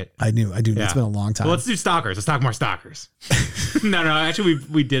got to see it. I do. Yeah. It's been a long time. Well, let's do Stalkers. Let's talk more Stalkers. No, actually,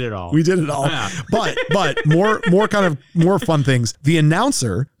 we did it all. We did it all. Yeah. But more fun things. The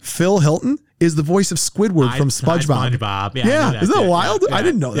announcer, Phil Hilton, is the voice of Squidward from SpongeBob. SpongeBob. Yeah, isn't that wild? Yeah. I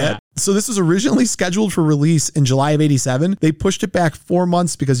didn't know Yeah. that. So this was originally scheduled for release in July of 87. They pushed it back 4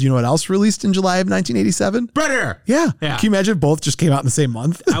 months because you know what else released in July of 1987? Predator. Yeah. Yeah. Can you imagine if both just came out in the same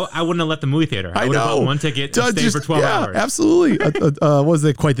month? I wouldn't have left the movie theater. I would have know. bought one ticket and stayed for 12 hours. Absolutely. Was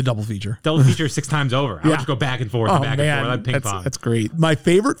it quite the double feature? Double feature 6 times over. I would just go back and forth and back and forth like ping pong. That's great. My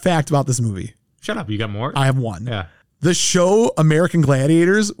favorite fact about this movie, Shut up. You got more? I have one. Yeah. The show American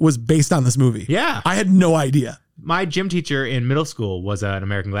Gladiators was based on this movie. Yeah. I had no idea. My gym teacher in middle school was an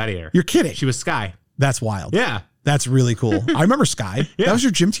American Gladiator. You're kidding. She was Sky. That's wild. Yeah. That's really cool. I remember Sky. Yeah. That was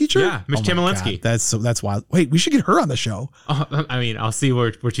your gym teacher? Yeah, Miss Oh my Chemalinsky. God. That's wild. Wait, we should get her on the show. Oh, I mean, I'll see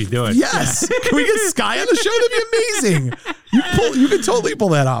what she's doing. Yes. Can we get Sky on the show? That'd be amazing. You could totally pull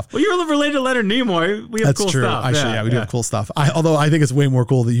that off. Well, you're related to Leonard Nimoy. We have That's cool true. stuff. Actually, we do have cool stuff. Although I think it's way more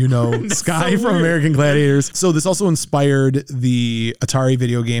cool that you know Sky so from weird. American Gladiators. So this also inspired the Atari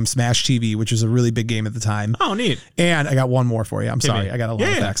video game Smash TV, which was a really big game at the time. Oh, neat. And I got one more for you. I'm sorry. me. I got a lot of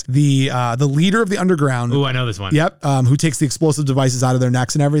Yeah. facts. The leader of the underground. Ooh, I know this one. Yep. Who takes the explosive devices out of their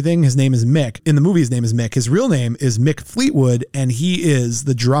necks and everything. His name is Mick. In the movie, his name is Mick. His real name is Mick Fleetwood, and he is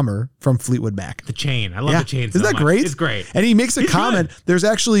the drummer from Fleetwood Mac. The chain. I love the chain. Isn't so that much. great? It's great. And he makes a comment. good. There's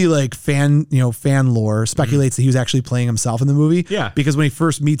actually like fan lore speculates that he was actually playing himself in the movie. Yeah. Because when he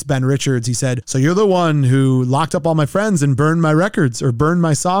first meets Ben Richards, he said, "So you're the one who locked up all my friends and burned my records or burned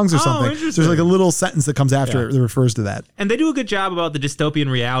my songs or something." Interesting. There's like a little sentence that comes after it that refers to that. And they do a good job about the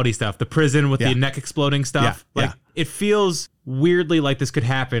dystopian reality stuff, the prison with the neck exploding stuff. Yeah, Like it feels weirdly like this could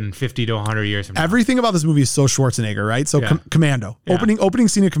happen 50 to 100 years from now. Everything about this movie is so Schwarzenegger, right? So Commando, Yeah. opening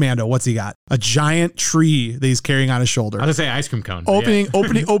scene of Commando. What's he got? A giant tree that he's carrying on his shoulder. I was gonna say ice cream cone. but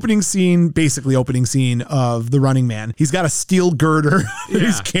Opening scene, basically opening scene of The Running Man. He's got a steel girder that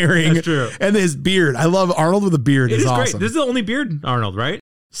he's carrying. that's true. And his beard. I love Arnold with a beard. It is awesome. great. This is the only beard Arnold, right?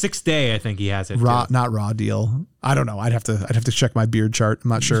 6th Day, I think he has it. Raw, too. not raw deal. I don't know. I'd have to check my beard chart. I'm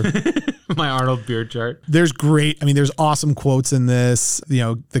not sure. My Arnold beard chart. There's awesome quotes in this.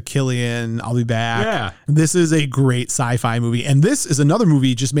 The Killian, I'll be back. Yeah. This is a great sci-fi movie. And this is another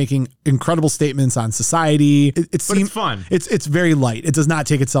movie just making incredible statements on society. But it's fun. It's very light. It does not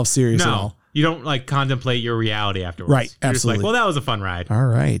take itself serious at all. No, you don't like contemplate your reality afterwards. Right, You're absolutely. Just like, well, that was a fun ride. All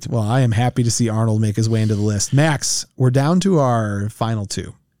right. Well, I am happy to see Arnold make his way into the list. Max, we're down to our final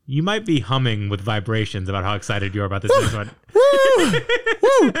two. You might be humming with vibrations about how excited you are about this next one. Woo!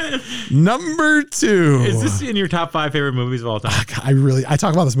 Woo! Number 2. Is this in your top 5 favorite movies of all time? I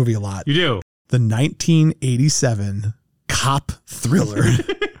talk about this movie a lot. You do. The 1987 cop thriller,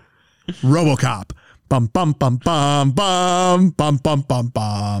 RoboCop. Bum bum bum bum bum bum bum bum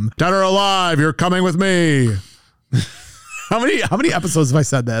bum. Dead or alive, you're coming with me. How many episodes have I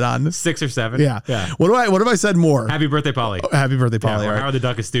said that on? 6 or 7. Yeah. Yeah. What have I said more? Happy birthday, Polly. Happy birthday, Yeah, Polly. or All right. Howard the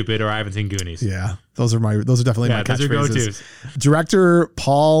Duck is stupid, or I haven't seen Goonies. Yeah, those are definitely my those are catchphrases. go-tos. Director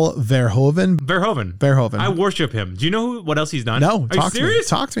Paul Verhoeven. Verhoeven. I worship him. Do you know what else he's done? No, Are you talk to me. serious?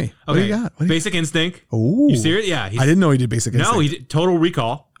 Talk to me. What Okay. do you got? Basic Instinct. Oh, You serious? Yeah. I didn't know he did Basic Instinct. No, he did Total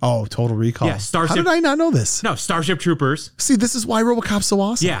Recall. Oh, Total Recall. Yeah, Starship- How did I not know this? No, Starship Troopers. See, this is why RoboCop's so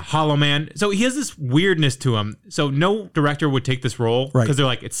awesome. Yeah, Hollow Man. So he has this weirdness to him. So no director would take this role Right. because they're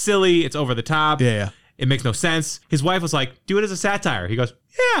like, it's silly, it's over the top. Yeah. It makes no sense. His wife was like, do it as a satire. He goes,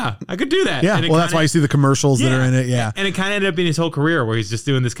 yeah, I could do that. Yeah. And it Well, that's kinda- why you see the commercials that are in it. Yeah. And it kind of ended up being his whole career where he's just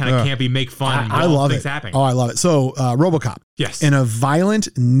doing this kind of campy, make fun. I while love things it. Happening. Oh, I love it. So, RoboCop. Yes. In a violent,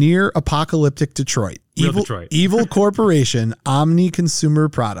 near-apocalyptic Detroit, Real Detroit. evil corporation Omni Consumer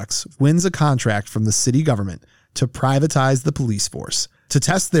Products wins a contract from the city government to privatize the police force. To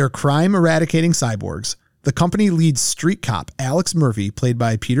test their crime-eradicating cyborgs, the company leads street cop Alex Murphy, played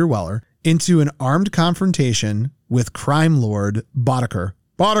by Peter Weller, into an armed confrontation with crime lord Boddicker.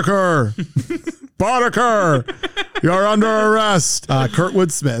 Boddicker! Boddicker! You're under arrest.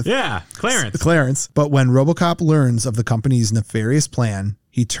 Kurtwood Smith. Yeah, Clarence. But when RoboCop learns of the company's nefarious plan,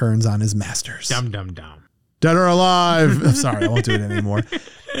 he turns on his masters. Dum, dum, dum. Dead or alive. I'm sorry, I won't do it anymore.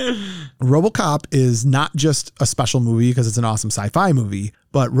 RoboCop is not just a special movie because it's an awesome sci-fi movie,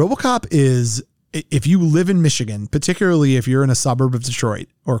 but RoboCop is, if you live in Michigan, particularly if you're in a suburb of Detroit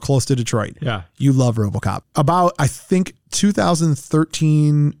or close to Detroit, Yeah. you love RoboCop. About, I think,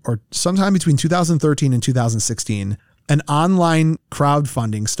 2013 or sometime between 2013 and 2016, an online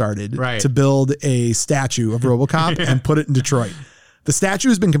crowdfunding started Right. to build a statue of RoboCop and put it in Detroit. The statue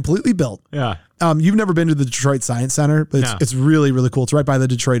has been completely built. Yeah. You've never been to the Detroit Science Center, but it's really, really cool. It's right by the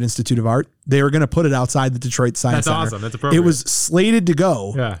Detroit Institute of Art. They were going to put it outside the Detroit Science Center. That's awesome. That's appropriate. It was slated to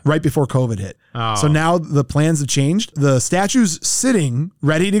go right before COVID hit. Oh. So now the plans have changed. The statue's sitting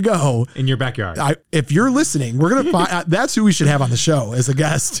ready to go in your backyard. If you're listening, we're going to find that's who we should have on the show as a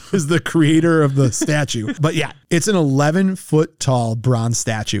guest, is the creator of the statue. But yeah, it's an 11-foot tall bronze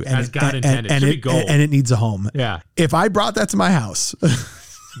statue. As God intended. It should be gold. And it needs a home. Yeah. If I brought that to my house,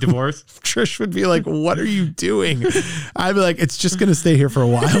 divorce, Trish would be like, what are you doing? I'd be like, it's just going to stay here for a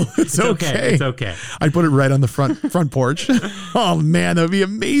while. It's okay. It's okay. I'd put it right on the front porch. Oh man, that would be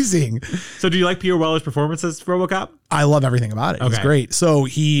amazing. So do you like Peter Weller's performance as RoboCop? I love everything about it. Okay. It's great. So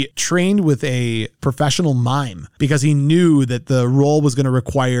he trained with a professional mime because he knew that the role was going to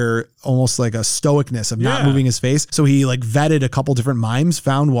require almost like a stoicness of not moving his face. So he like vetted a couple different mimes,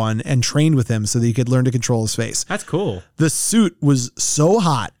 found one, and trained with him so that he could learn to control his face. That's cool. The suit was so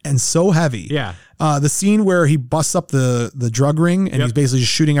hot and so heavy. Yeah. The scene where he busts up the drug ring and he's basically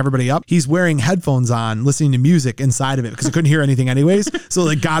just shooting everybody up. He's wearing headphones on, listening to music inside of it because he couldn't hear anything anyways. So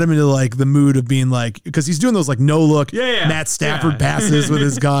like got him into like the mood of being like, because he's doing those like no look Matt Stafford passes with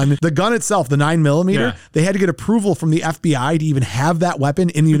his gun. The gun itself, the 9mm, they had to get approval from the FBI to even have that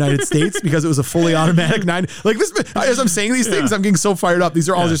weapon in the United States because it was a fully automatic 9. Like this, as I'm saying these things, I'm getting so fired up. These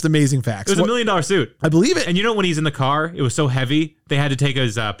are all just amazing facts. It was $1 million suit. I believe it. And you know, when he's in the car, it was so heavy, they had to take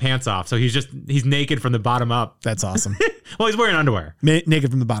his pants off. So he's naked from the bottom up. That's awesome. Well, he's wearing underwear.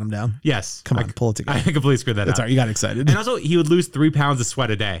 Naked from the bottom down. Yes. Come on, pull it together. I completely screwed that up. That's all right. You got excited. And also, he would lose 3 pounds of sweat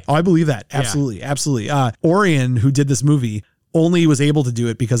a day. Oh, I believe that. Absolutely. Absolutely. Orion, who did this movie, only was able to do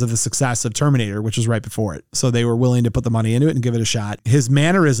it because of the success of Terminator, which was right before it. So they were willing to put the money into it and give it a shot. His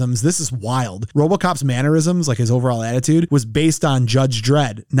mannerisms, this is wild. RoboCop's mannerisms, like his overall attitude, was based on Judge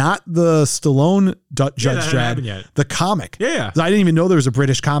Dredd, not the Stallone Judge Dredd, the comic. Yeah. I didn't even know there was a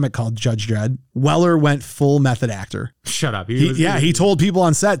British comic called Judge Dredd. Weller went full method actor. Shut up. He told people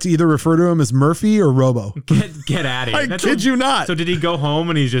on set to either refer to him as Murphy or Robo. Get out of here. I kid you not. So did he go home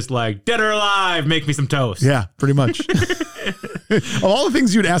and he's just like, dead or alive, make me some toast? Yeah, pretty much. Of all the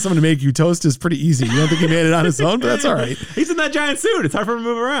things you'd ask someone to make you, toast is pretty easy. You don't think he made it on his own, but that's all right. He's in that giant suit. It's hard for him to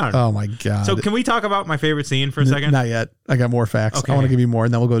move around. Oh my God. So can we talk about my favorite scene for a second? Not yet. I got more facts. Okay. I want to give you more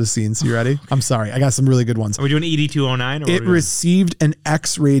and then we'll go to scenes. You ready? I'm sorry. I got some really good ones. Are we doing ED 209? It received an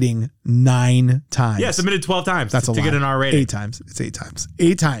X rating 9 times. Yeah, submitted 12 times. That's a lot. To get an R rating. 8 times. It's 8 times.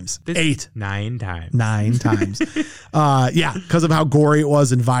 8 times. 9 times. 9 times. Yeah, because of how gory it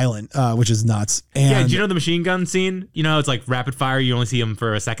was and violent, which is nuts. And do you know the machine gun scene? You know, it's like rapid fire. You only see them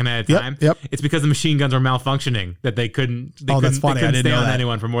for a second at a time. Yep. It's because the machine guns were malfunctioning that they couldn't. That's funny. They couldn't I didn't stay know on that.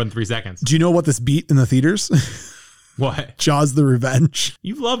 anyone for more than 3 seconds. Do you know what this beat in the theaters? What? Jaws the Revenge.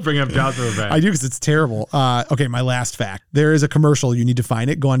 You love bringing up Jaws the Revenge. I do because it's terrible. Okay, my last fact. There is a commercial. You need to find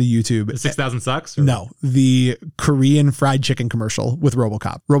it. Go onto YouTube. 6,000 sucks? No, the Korean fried chicken commercial with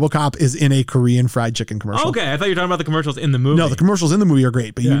RoboCop. RoboCop is in a Korean fried chicken commercial. Okay, I thought you were talking about the commercials in the movie. No, the commercials in the movie are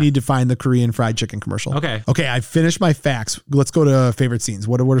great, but you need to find the Korean fried chicken commercial. Okay. Okay, I finished my facts. Let's go to favorite scenes.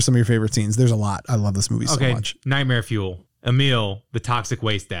 What are some of your favorite scenes? There's a lot. I love this movie so much. Nightmare Fuel. Emil, the toxic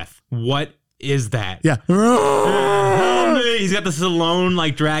waste death. What is that? Yeah. He's got the Stallone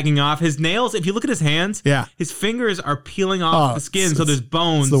like dragging off his nails. If you look at his hands, his fingers are peeling off the skin, so there's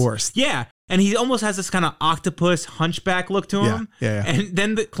bones. It's the worst. Yeah. And he almost has this kind of octopus hunchback look to him. Yeah. And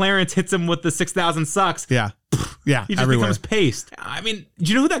then Clarence hits him with the 6,000 sucks. Yeah. Yeah. He just becomes paste. I mean,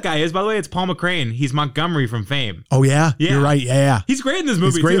 do you know who that guy is, by the way? It's Paul McCrane. He's Montgomery from Fame. Oh, yeah? You're right. Yeah. He's great in this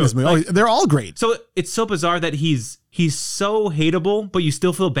movie, He's great in this movie. Like, they're all great. So it's so bizarre that he's so hateable, but you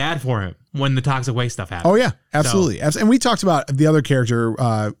still feel bad for him when the toxic waste stuff happens. Oh, yeah. Absolutely. And we talked about the other character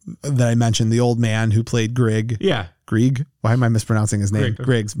that I mentioned, the old man who played Grigg. Yeah. Grigg? Why am I mispronouncing his name?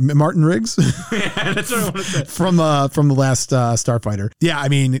 Griggs. Martin Riggs? Yeah, that's what I want to say. From the last Starfighter. Yeah, I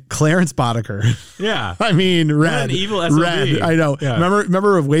mean, Clarence Boddicker. Yeah. I mean, Red. What an evil SOB. Red. I know. Yeah.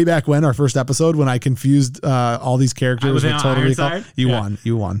 Remember way back when, our first episode, when I confused all these characters with Total Recall? You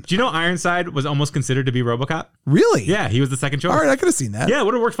won. Do you know Ironside was almost considered to be RoboCop? Really? Yeah, he was the second choice. All right, I could have seen that. Yeah, it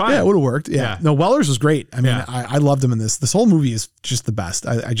would have worked fine. Yeah, it would have worked. Yeah. No, Weller's was great. I mean, I loved him in this. This whole movie is just the best.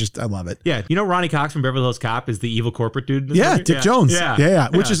 I love it. Yeah. You know Ronnie Cox from Beverly Hills Cop is the evil corporate dude in this movie? movie? Dick Jones. Yeah.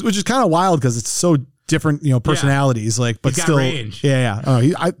 Which is kind of wild because it's so different, personalities, like, but He's got still, range. yeah.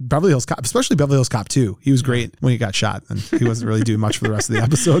 Oh, Beverly Hills Cop, especially Beverly Hills Cop 2. He was great when he got shot, and he wasn't really doing much for the rest of the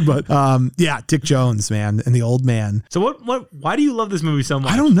episode. But Dick Jones, man, and the old man. So why do you love this movie so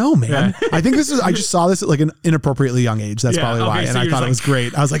much? I don't know, man. I think I just saw this at like an inappropriately young age. That's probably why, and I thought it was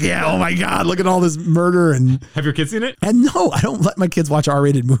great. I was like, oh my god, look at all this murder and. Have your kids seen it? And no, I don't let my kids watch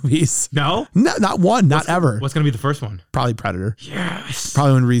R-rated movies. No, not one, not ever. What's gonna be the first one? Probably Predator. Yes.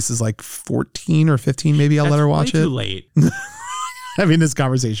 Probably when Reese is like 14 or 15, maybe I'll let her watch it. Too late. Having this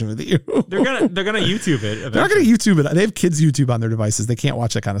conversation with you. They're gonna YouTube it. Eventually. They're not gonna YouTube it. They have kids YouTube on their devices. They can't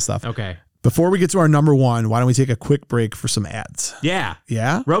watch that kind of stuff. Okay. Before we get to our number one, why don't we take a quick break for some ads? Yeah.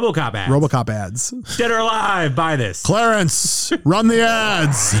 Yeah? RoboCop ads. RoboCop ads. Dead or alive, buy this. Clarence, run the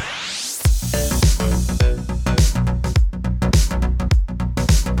ads.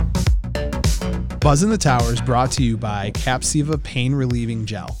 Buzz in the Tower is brought to you by Capsiva Pain Relieving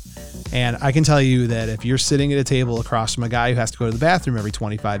Gel. And I can tell you that if you're sitting at a table across from a guy who has to go to the bathroom every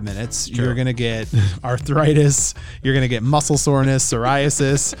 25 minutes, you're going to get arthritis, you're going to get muscle soreness,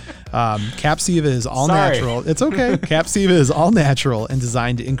 psoriasis. Capsiva is all natural. It's okay. Capsiva is all natural and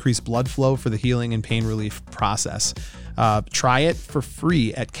designed to increase blood flow for the healing and pain relief process. Try it for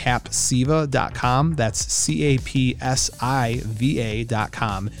free at capsiva.com. That's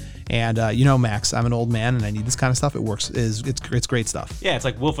CAPSIVA.com. And Max, I'm an old man and I need this kind of stuff. It works. It's great stuff. Yeah, it's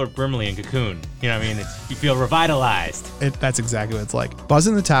like Wilford Brimley in Cocoon. You know what I mean? You feel revitalized. That's exactly what it's like. Buzz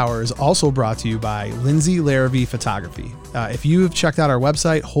in the Tower is also brought to you by Lindsay Larrabee Photography. If you have checked out our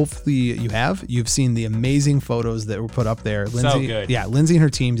website, hopefully you have. You've seen the amazing photos that were put up there. Lindsay, so good. Yeah, Lindsay and her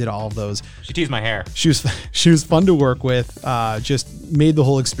team did all of those. She teased my hair. She was fun to work with. Just made the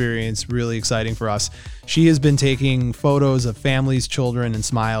whole experience really exciting for us. She has been taking photos of families, children, and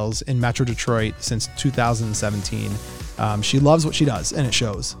smiles in Metro Detroit since 2017. She loves what she does, and it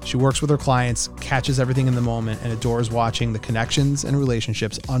shows. She works with her clients, catches everything in the moment, and adores watching the connections and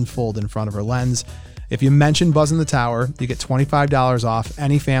relationships unfold in front of her lens. If you mention Buzz in the Tower, you get $25 off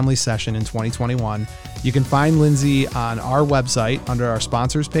any family session in 2021. You can find Lindsay on our website under our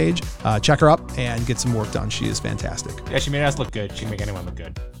sponsors page. Check her up and get some work done. She is fantastic. Yeah, she made us look good. She can make anyone look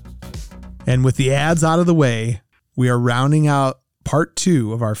good. And with the ads out of the way, we are rounding out part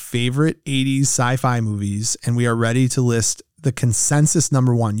 2 of our favorite 80s sci-fi movies, and we are ready to list the consensus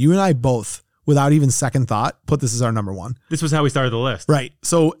number 1. You and I both, without even second thought, put this as our number 1. This was how we started the list. Right.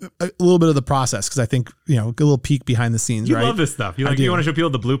 So a little bit of the process, because I think, a little peek behind the scenes, you right? You love this stuff. You want to show people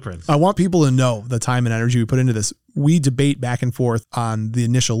the blueprints. I want people to know the time and energy we put into this. We debate back and forth on the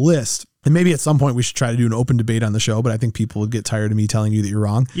initial list. And maybe at some point we should try to do an open debate on the show, but I think people would get tired of me telling you that you're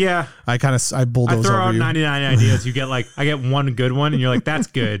wrong. Yeah. I bulldoze over you. I throw out 99 ideas. You get I get one good one and you're like, that's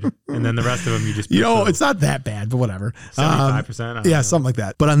good. And then the rest of them you just, it's not that bad, but whatever. 75%. Yeah, something like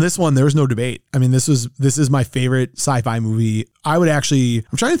that. But on this one, there was no debate. I mean, this is my favorite sci-fi movie. I'm trying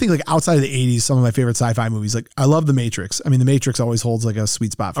to think outside of the 80s, some of my favorite sci-fi movies. I love The Matrix. I mean, The Matrix always holds a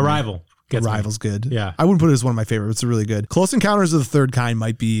sweet spot for Arrival. me. Arrival's good. Yeah. I wouldn't put it as one of my favorites. It's really good. Close Encounters of the Third Kind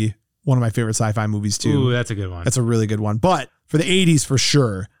might be one of my favorite sci-fi movies too. Ooh, that's a good one. That's a really good one. But for the 80s, for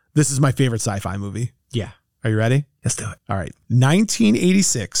sure, this is my favorite sci-fi movie. Yeah. Are you ready? Let's do it. All right.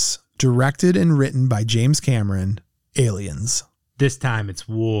 1986, directed and written by James Cameron, Aliens. This time it's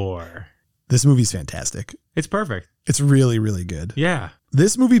war. This movie's fantastic. It's perfect. It's really, really good. Yeah.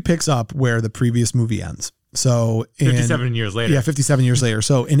 This movie picks up where the previous movie ends. So 57 years later. Yeah, 57 years later.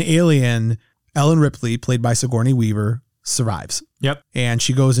 So in Alien, Ellen Ripley, played by Sigourney Weaver, survives. Yep. And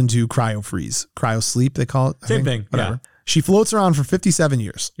she goes into cryo sleep, they call it. Same thing. Whatever. Yeah. She floats around for 57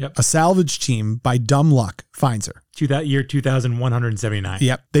 years. Yep. A salvage team, by dumb luck, finds her. Year 2179.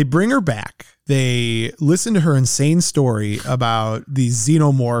 Yep. They bring her back. They listen to her insane story about these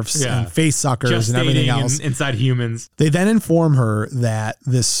xenomorphs and face suckers and everything else. Inside humans. They then inform her that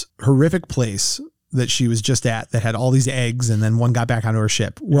this horrific place that she was just at that had all these eggs, and then one got back onto her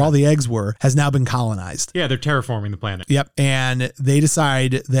ship where all the eggs were, has now been colonized. Yeah, they're terraforming the planet. Yep. And they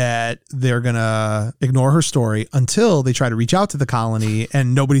decide that they're going to ignore her story until they try to reach out to the colony,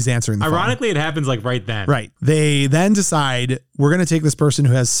 and nobody's answering the phone. Ironically, it happens right then. Right. They then decide, we're going to take this person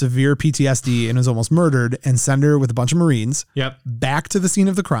who has severe PTSD and is almost murdered and send her with a bunch of Marines back to the scene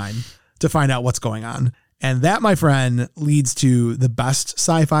of the crime to find out what's going on. And that, my friend, leads to the best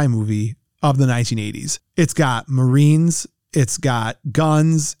sci-fi movie of the 1980s. It's got Marines, it's got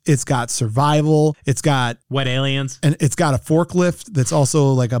guns, it's got survival, it's got wet aliens, and it's got a forklift that's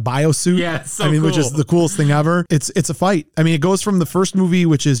also like a biosuit. Yeah, it's so cool. Which is the coolest thing ever. It's a fight. I mean, it goes from the first movie,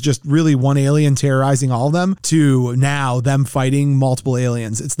 which is just really one alien terrorizing all of them, to now them fighting multiple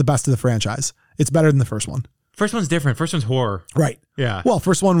aliens. It's the best of the franchise. It's better than the first one. First one's different. First one's horror. Right. Yeah. Well,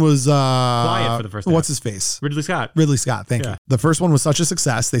 first one was Quiet for the first half. what's his face? Ridley Scott. Ridley Scott, thank you. The first one was such a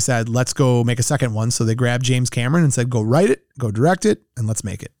success, they said, let's go make a second one. So they grabbed James Cameron and said, go write it, go direct it, and let's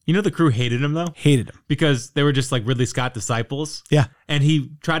make it. You know the crew hated him, though? Hated him. Because they were just like Ridley Scott disciples. Yeah. And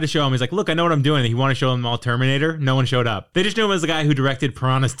he tried to show him, he's like, look, I know what I'm doing. And he wanted to show them all Terminator. No one showed up. They just knew him as the guy who directed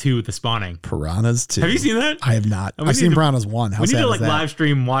Piranhas 2, The Spawning. Piranhas 2. Have you seen that? I have not. And we I've need seen to- Piranhas 1. How We need sad to is like that? live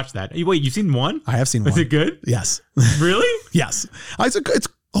stream watch that. Wait, you've seen one? I have seen one. Is it good? Yes. Really? Yes. It's a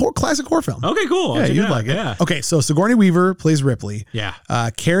classic horror film. Okay, cool. I'll Yeah, check you'd out. like it. Yeah. Okay, so Sigourney Weaver plays Ripley. Yeah.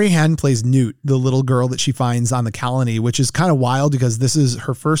 Carrie Henn plays Newt, the little girl that she finds on the colony, which is kind of wild because this is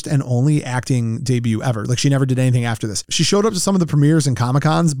her first and only acting debut ever. Like, she never did anything after this. She showed up to some of the premieres and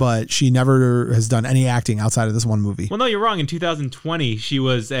Comic-Cons, but she never has done any acting outside of this one movie. Well, no, you're wrong. In 2020, she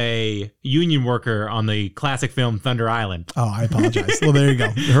was a union worker on the classic film Thunder Island. Oh, I apologize. Well, there you go.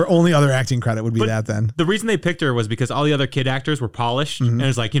 Her only other acting credit would be that then. The reason they picked her was because all the other kid actors were polished and it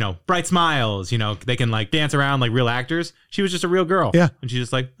was like, bright smiles, they can like dance around like real actors. She was just a real girl. Yeah. And she's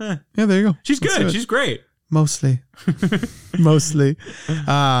just like, Yeah, there you go. she's Let's do good. it. She's great. Mostly.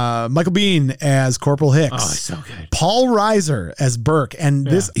 Michael Biehn as Corporal Hicks. Oh, it's so good. Paul Reiser as Burke. And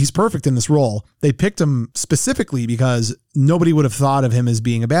he's perfect in this role. They picked him specifically because nobody would have thought of him as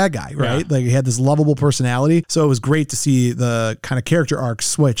being a bad guy, right? Yeah. Like, he had this lovable personality. So it was great to see the kind of character arc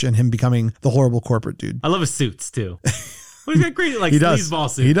switch and him becoming the horrible corporate dude. I love his suits too. Well, he's got great like He does. sleazeball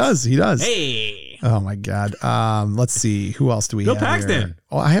suits. He does. Hey. Oh my God. Let's see. Who else do we Bill have Paxton. here?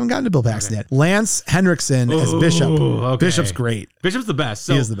 Oh, I haven't gotten to Bill Paxton yet. Lance Henriksen as Bishop. okay. Bishop's great. Bishop's the best.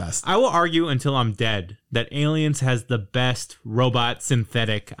 So He is the best. I will argue until I'm dead that Aliens has the best robot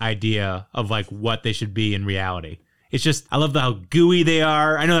synthetic idea of like what they should be in reality. It's just, I love how gooey they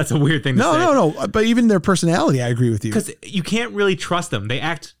are. I know that's a weird thing to say. No. But even their personality, I agree with you. Because you can't really trust them. They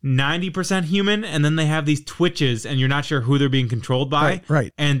act 90% human, and then they have these twitches, and you're not sure who they're being controlled by.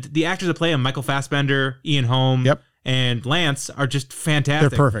 Right. And the actors that play them, Michael Fassbender, Ian Holm, Yep. and Lance, are just fantastic.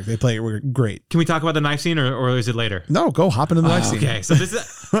 They're perfect. They play it great. Can we talk about the knife scene, or is it later? No, go hop into the next scene. Okay, so this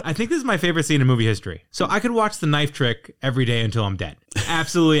is, I think this is my favorite scene in movie history. So I could watch the knife trick every day until I'm dead.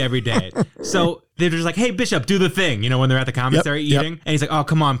 Absolutely every day. So they're just like, hey, Bishop, do the thing, when they're at the commissary eating. And he's like, oh,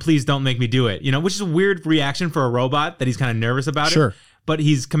 come on, please don't make me do it. Which is a weird reaction for a robot that he's kind of nervous about Sure. it. But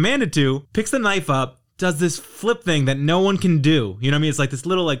he's commanded to, picks the knife up, does this flip thing that no one can do. You know what I mean? It's like this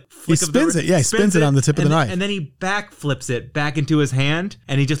little like flick He of the spins it. Yeah, he spins it on the tip of the knife. And then he back flips it back into his hand,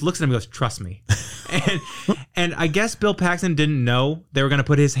 and he just looks at him and goes, trust me. and I guess Bill Paxton didn't know they were going to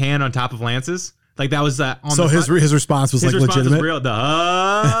put his hand on top of Lance's. Like that was on So the his response was his like response legitimate. was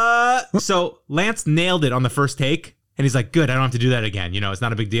real. So Lance nailed it on the first take. And he's like, good, I don't have to do that again. It's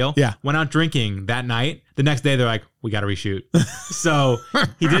not a big deal. Yeah. Went out drinking that night. The next day, they're like, we got to reshoot. So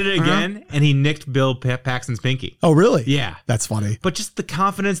he did it again, and he nicked Bill Paxton's pinky. Oh, really? Yeah. That's funny. But just the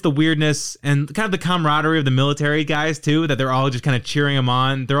confidence, the weirdness, and kind of the camaraderie of the military guys, too, that they're all just kind of cheering him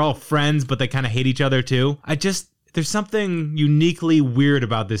on. They're all friends, but they kind of hate each other, too. There's something uniquely weird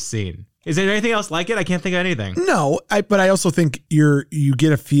about this scene. Is there anything else like it? I can't think of anything. No, but I also think you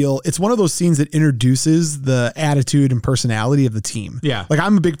get a feel. It's one of those scenes that introduces the attitude and personality of the team. Yeah. Like,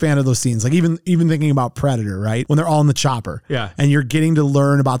 I'm a big fan of those scenes. Like, even thinking about Predator, right? When they're all in the chopper. Yeah. And you're getting to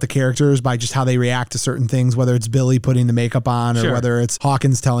learn about the characters by just how they react to certain things, whether it's Billy putting the makeup on or Sure. whether it's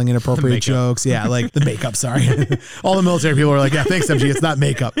Hawkins telling inappropriate makeup. jokes. Yeah, like the makeup, sorry. All the military people are like, yeah, thanks, MG. It's not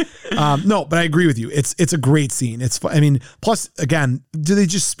makeup. No, but I agree with you. It's a great scene. It's fun. I mean, plus, again, do they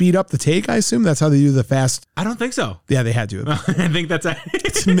just speed up the take, I assume? That's how they do the fast. I don't think so. Yeah, they had to. I think that's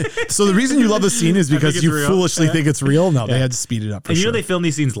So the reason you love the scene is because it's you real. foolishly think it's real. No, they had to speed it up for And sure. they filmed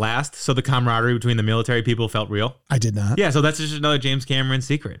these scenes last, so the camaraderie between the military people felt real. I did not. Yeah, so that's just another James Cameron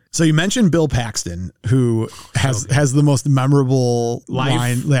secret. So you mentioned Bill Paxton, who has the most memorable Life.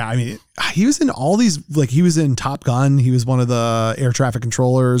 line. Yeah, I mean, he was in all these. Like, he was in Top Gun. He was one of the air traffic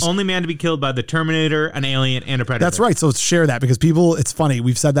controllers. Only man to be killed by the Terminator, an alien, and a predator. That's right. So share that because people. It's funny.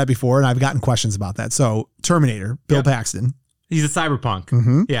 We've said that before, and I've gotten questions about that. So Terminator, Bill Yep. Paxton. He's a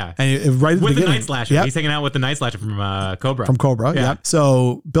cyberpunk. Yeah. And right at the With the beginning, Night Slasher. Yep. He's hanging out with the Night Slasher from Cobra. From Cobra, Yeah. yep.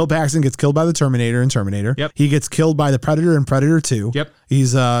 So Bill Paxton gets killed by the Terminator in Terminator. Yep. He gets killed by the Predator in Predator 2. Yep.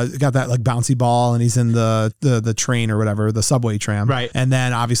 He's got that like bouncy ball, and he's in the train or whatever, the subway tram. Right. And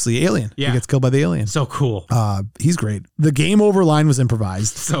then obviously Alien. Yeah. He gets killed by the alien. So cool. He's great. The game over line was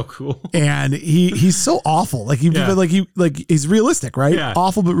improvised. So cool. And he's so awful. Like he's realistic, right? Yeah.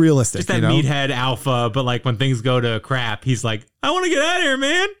 Awful but realistic. Just that meathead alpha, but like when things go to crap, he's like like, I want to get out of here,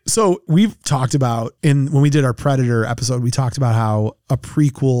 man. So we've talked about when we did our Predator episode, we talked about how a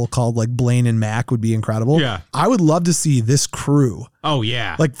prequel called like Blaine and Mac would be incredible. Yeah. I would love to see this crew. Oh,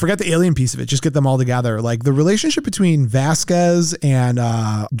 yeah. Like, forget the alien piece of it. Just get them all together. Like the relationship between Vasquez and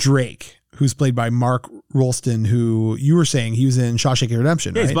Drake, who's played by Mark Rolston, who you were saying he was in Shawshank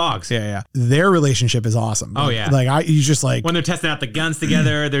Redemption, Yeah, right? he's Boggs. Yeah. Their relationship is awesome. Oh, yeah. Like he's just like, when they're testing out the guns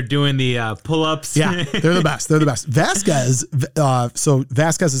together, they're doing the pull-ups. yeah, they're the best. They're the best. Vasquez. So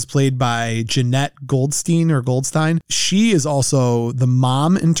Vasquez is played by Jeanette Goldstein. She is also the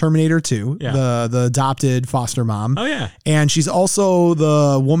mom in Terminator 2, Yeah. the adopted foster mom. Oh, yeah. And she's also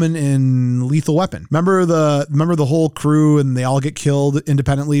the woman in Lethal Weapon. Remember the whole crew and they all get killed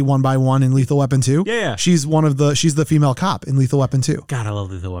independently one by one in Lethal Weapon 2? Yeah. She's the female cop in Lethal Weapon 2. God, I love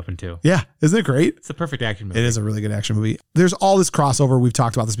Lethal Weapon 2. Yeah. Isn't it great? It's a perfect action movie. It is a really good action movie. There's all this crossover. We've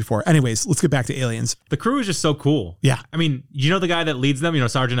talked about this before. Anyways, let's get back to Aliens. The crew is just so cool. Yeah. I mean, you know the guy that leads them,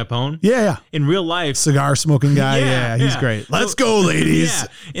 Sergeant Apone? Yeah. In real life, Cigar smoking guy. Yeah, he's great. Let's go, ladies.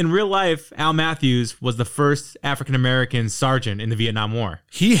 Yeah. In real life, Al Matthews was the first African-American sergeant in the Vietnam War.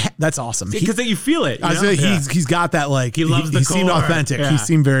 That's awesome. Because you feel it. He's got that, like, he loves the he seemed core. authentic. Yeah. He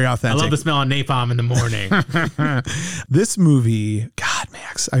seemed very authentic. I love the smell of napalm in the morning. This movie, God,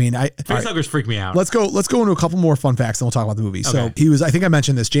 Max. I mean, Facehuggers freak me out. Let's go into a couple more fun facts and we'll talk about the movie. Okay. So I think I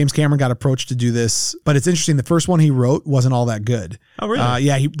mentioned this, James Cameron got approached to do this, but it's interesting. The first one he wrote wasn't all that good. Oh,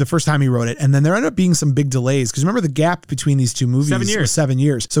 really? The first time he wrote it. And then there ended up being some big delays because remember the gap between these two movies 7 years. was 7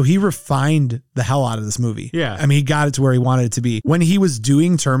 years. So he refined the hell out of this movie. Yeah. I mean, he got it to where he wanted it to be. When he was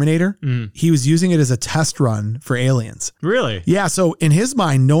doing Terminator, he was using it as a test run for Aliens. Really? Yeah. So in his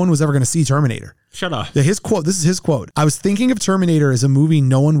mind, no one was ever going to see Terminator. Shut up. This is his quote. I was thinking of Terminator as a movie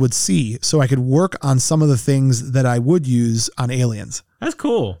no one would see, so I could work on some of the things that I would use on Aliens. That's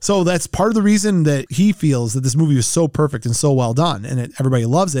cool. So that's part of the reason that he feels that this movie was so perfect and so well done and everybody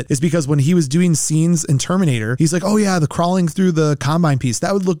loves it is because when he was doing scenes in Terminator, he's like, oh yeah, the crawling through the combine piece,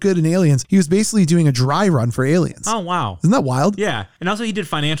 that would look good in Aliens. He was basically doing a dry run for Aliens. Oh, wow. Isn't that wild? Yeah. And also he did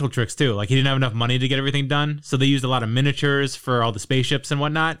financial tricks too. Like he didn't have enough money to get everything done. So they used a lot of miniatures for all the spaceships and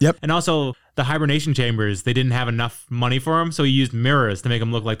whatnot. Yep. And also the hibernation chambers, they didn't have enough money for them. So he used mirrors to make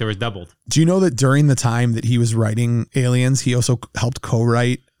them look like they was doubled. Do you know that during the time that he was writing Aliens, he also helped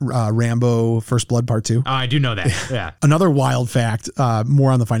co-write Rambo First Blood Part 2? Oh, I do know that. Yeah. Another wild fact,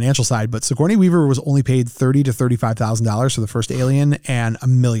 more on the financial side, but Sigourney Weaver was only paid $30,000 to $35,000 for the first Alien and $1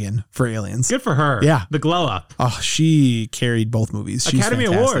 million for Aliens. Good for her. Yeah. The glow up. Oh, she carried both movies. She's Academy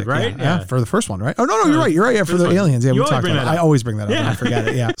fantastic. Award, right? Yeah, for the first one, right? Oh, no, you're right. You're right. Yeah, for the one. Aliens. Yeah, You we always talked bring about it. that up. I always bring that up. Yeah. I forget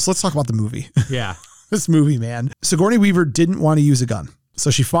it. Yeah. So let's talk about the movie. Yeah. This movie, man. Sigourney Weaver didn't want to use a gun. So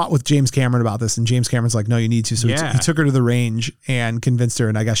she fought with James Cameron about this, and James Cameron's like, no, you need to. So he took her to the range and convinced her,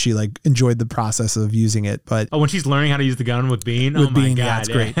 and I guess she like enjoyed the process of using it. But when she's learning how to use the gun with Bean, with oh my Bean, God. yeah, it's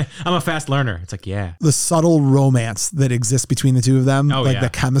great. I'm a fast learner. It's like, yeah. The subtle romance that exists between the two of them, the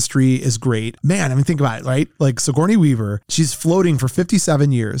chemistry is great. Man, I mean, think about it, right? Like Sigourney Weaver, she's floating for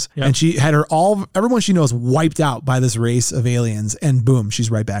 57 years, and she had everyone she knows wiped out by this race of aliens, and boom,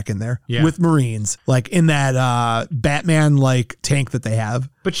 she's right back in there with Marines, like in that Batman-like tank that they have.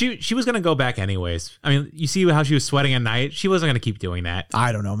 But she was going to go back anyways. I mean, you see how she was sweating at night? She wasn't going to keep doing that.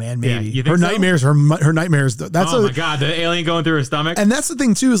 I don't know, man. Maybe. Yeah, her nightmares, her nightmares. My God, the alien going through her stomach. And that's the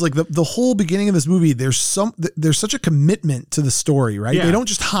thing too, is like the whole beginning of this movie, there's such a commitment to the story, right? Yeah. They don't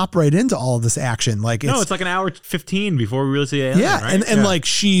just hop right into all of this action. Like it's like an hour 15 before we really see the alien, right? And like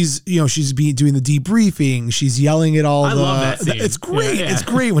she's doing the debriefing. She's yelling at all I love that scene. It's great. Yeah. It's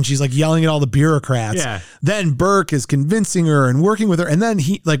great when she's like yelling at all the bureaucrats. Yeah. Then Burke is convincing her and working with her. And then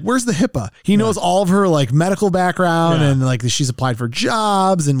he like, where's the HIPAA? He knows all of her like medical background and like she's applied for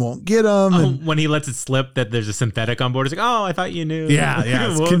jobs and won't get them. When he lets it slip that there's a synthetic on board, it's like, oh, I thought you knew.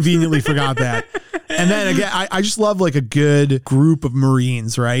 Yeah. Conveniently forgot that. And then again, I just love like a good group of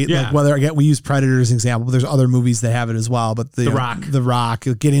Marines, right? Yeah. Like whether again we use Predator as an example, but there's other movies that have it as well. But the Rock,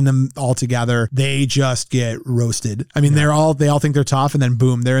 getting them all together, they just get roasted. I mean, they all think they're tough, and then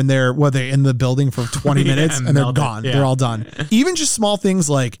boom, they're in there. They're in the building for 20 minutes, and they're gone. Yeah. They're all done. Even just small things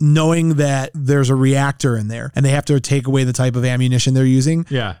like knowing that there's a reactor in there, and they have to take away the type of ammunition they're using.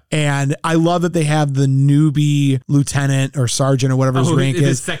 Yeah. And I love that they have the newbie lieutenant or sergeant or whatever his rank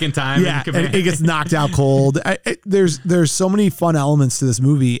is. Second time. Yeah, and he gets knocked out cold. There's so many fun elements to this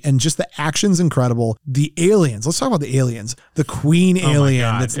movie, and just the action's incredible. The aliens, let's talk about the aliens. The queen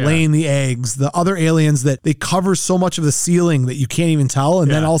alien that's laying the eggs, the other aliens that they cover so much of the ceiling that you can't even tell,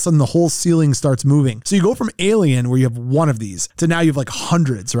 and then all of a sudden the whole ceiling starts moving. So you go from Alien, where you have one of these, to now you of like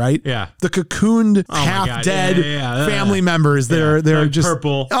hundreds, right? Yeah. The cocooned, Oh my half God. dead Yeah. family members. They're like just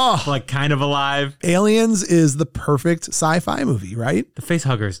purple, Oh. like kind of alive. Aliens is the perfect sci-fi movie, right? The face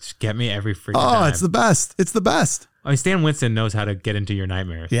huggers just get me every freaking Oh, time. it's the best. It's the best. I mean, Stan Winston knows how to get into your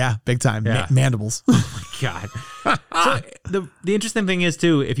nightmares. Yeah, big time. Yeah. Mandibles. God. So the interesting thing is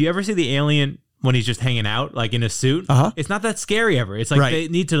too, if you ever see the alien when he's just hanging out, like in a suit, it's not that scary ever. It's like Right. they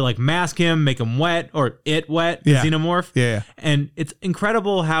need to like mask him, make him wet, or it wet, the Yeah. xenomorph. Yeah. And it's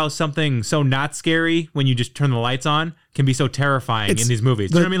incredible how something so not scary when you just turn the lights on can be so terrifying in these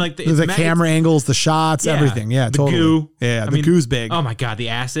movies. Do you know what I mean? Like the camera angles, the shots, everything. Yeah, the totally. goo. Yeah, I the mean, goo's big. Oh my God, the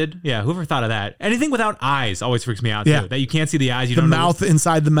acid. Yeah, whoever thought of that? Anything without eyes always freaks me out Yeah. too. That you can't see the eyes. You The don't mouth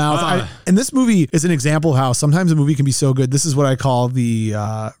inside the mouth. Ugh. And this movie is an example of how sometimes a movie can be so good. This is what I call the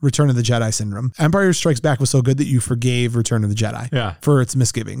Return of the Jedi syndrome. Empire Strikes Back was so good that you forgave Return of the Jedi Yeah. for its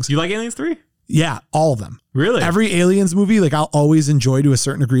misgivings. You like Aliens 3? Yeah, all of them. Really? Every Aliens movie, like I'll always enjoy to a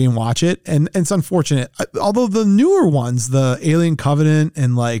certain degree and watch it. And it's unfortunate. Although the newer ones, the Alien Covenant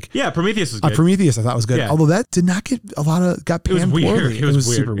and like Yeah, Prometheus was good. Prometheus, I thought was good. Yeah. Although that did not get a lot of, got It was panned weird. poorly. It was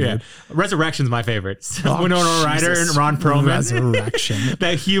weird. super weird. Yeah. Resurrection's my favorite. Oh, Winona Ryder Jesus. and Ron Perlman. Resurrection.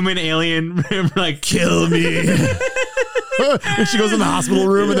 That human alien, like Kill me. And she goes in the hospital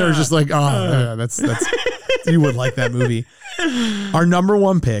room and they're just like, oh, yeah, that's you would like that movie. Our number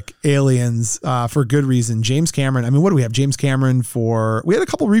one pick, Aliens, for good reason. James Cameron. I mean, what do we have? James Cameron we had a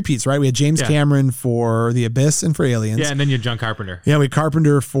couple repeats, right? We had James Cameron for The Abyss and for Aliens. Yeah, and then you had John Carpenter. Yeah, we had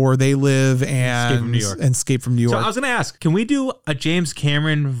Carpenter for They Live and Escape from New York. Escape from New York. So I was going to ask, can we do a James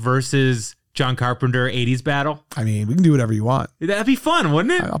Cameron versus John Carpenter 80s battle? I mean, we can do whatever you want. That'd be fun,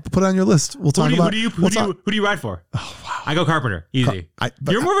 wouldn't it? I'll put it on your list. We'll talk about Who do you ride for? Oh, wow. I go Carpenter. Easy.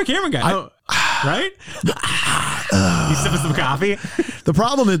 You're more of a Cameron guy, right? You sipping some coffee? The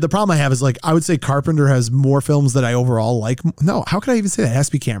problem I have is like I would say Carpenter has more films that I overall like. No, how could I even say that? It has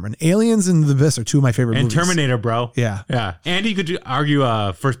to be Cameron. Aliens and The Abyss are two of my favorite And movies. Terminator, bro. Yeah. Yeah. And you could argue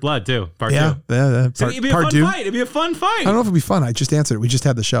First Blood too, part Yeah, two. yeah. So it'd be a fun fight. It'd be a fun fight. I don't know if it'd be fun. I just answered it. We just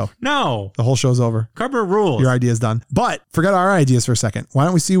had the show. No. The whole show's over. Carpenter rules. Your idea's done. But forget our ideas for a second. Why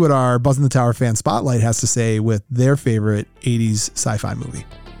don't we see what our Buzz in the Tower fan spotlight has to say with their favorite 80s sci-fi movie?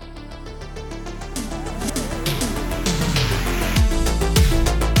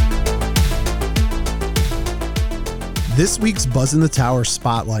 This week's Buzz in the Tower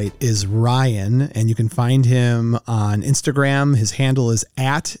spotlight is Ryan, and you can find him on Instagram. His handle is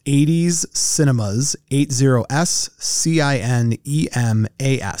at 80s Cinemas, 80S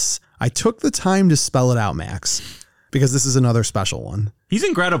CINEMAS. I took the time to spell it out, Max, because this is another special one. He's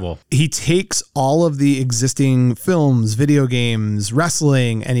incredible. He takes all of the existing films, video games,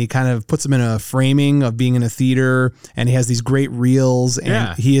 wrestling, and he kind of puts them in a framing of being in a theater, and he has these great reels,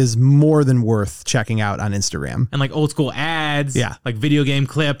 and he is more than worth checking out on Instagram. And like old school ads, like video game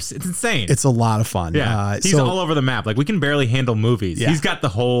clips. It's insane. It's a lot of fun. Yeah. He's all over the map. Like we can barely handle movies. Yeah. He's got the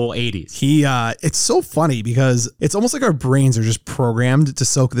whole 80s. It's so funny because it's almost like our brains are just programmed to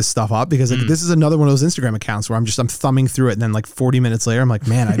soak this stuff up because like, this is another one of those Instagram accounts where I'm thumbing through it, and then like 40 minutes later, I'm like,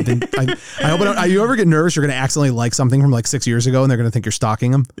 man, I hope you ever get nervous you're going to accidentally like something from like 6 years ago and they're going to think you're stalking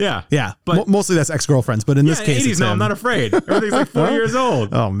them. Yeah. Yeah. But mostly that's ex-girlfriends. But in this case, 80s, it's no, him. I'm not afraid. Everything's like 4 years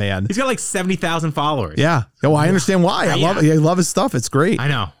old. Oh, man. He's got like 70,000 followers. Yeah. Well, I understand why. I love his stuff. It's great. I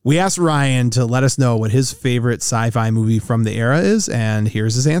know. We asked Ryan to let us know what his favorite sci-fi movie from the era is, and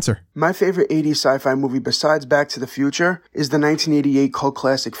here's his answer. My favorite 80s sci-fi movie besides Back to the Future is the 1988 cult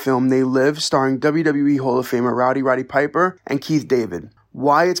classic film They Live, starring WWE Hall of Famer Roddy Piper and Keith David.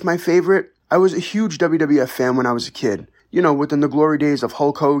 Why it's my favorite? I was a huge WWF fan when I was a kid. You know, within the glory days of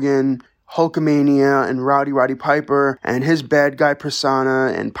Hulk Hogan, Hulkamania, and Roddy Piper, and his bad guy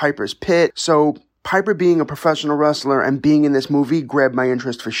persona, and Piper's Pit. So Piper being a professional wrestler and being in this movie grabbed my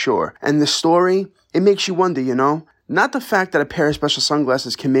interest for sure. And the story, it makes you wonder, you know? Not the fact that a pair of special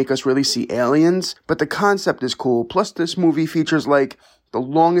sunglasses can make us really see aliens, but the concept is cool. Plus, this movie features, like, the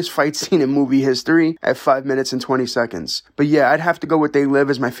longest fight scene in movie history at 5 minutes and 20 seconds. But yeah, I'd have to go with They Live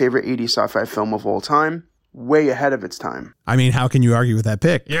as my favorite 80s sci-fi film of all time. Way ahead of its time. I mean, how can you argue with that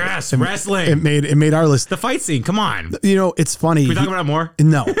pick? Yes, wrestling. It made our list. The fight scene, come on. You know, it's funny. Can we talk about it more?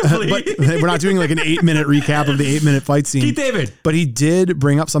 No, but we're not doing like an 8-minute recap of the 8-minute fight scene. Keith David. But he did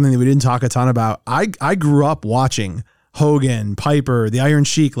bring up something that we didn't talk a ton about. I grew up watching Hogan, Piper, the Iron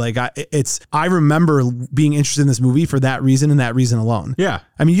Sheik. Like I remember being interested in this movie for that reason and that reason alone. Yeah.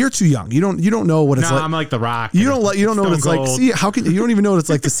 I mean, you're too young. You don't know what it's like. I'm like The Rock. You don't know what it's like. See, you don't even know what it's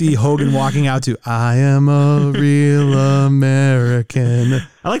like to see Hogan walking out to "I am a real American."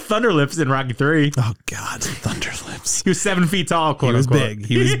 I like Thunder Lips in Rocky 3. Oh God, Thunder Lips. He was 7 feet tall, quote He was unquote. big.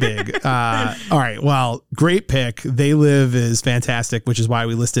 He was big. All right. Well, great pick. They Live is fantastic, which is why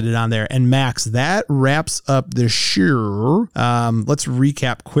we listed it on there. And Max, that wraps up the show. Let's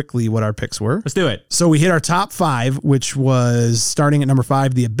recap quickly what our picks were. Let's do it. So we hit our top 5, which was starting at number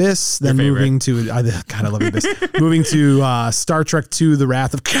 5, The Abyss, then moving to, God, I love Abyss, moving to Star Trek II, The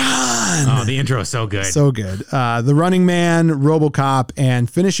Wrath of Khan. Oh, the intro is so good. So good. The Running Man, RoboCop, and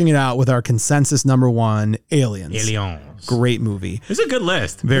finishing it out with our consensus number 1, Aliens. Great movie. It's a good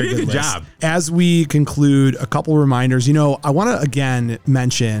list. Very good list. job. As we conclude, a couple reminders. I want to again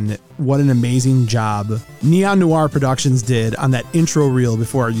mention what an amazing job Neon Noir Productions did on that intro reel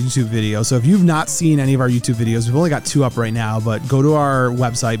before our YouTube video. So if you've not seen any of our YouTube videos, we've only got 2 up right now, but go to our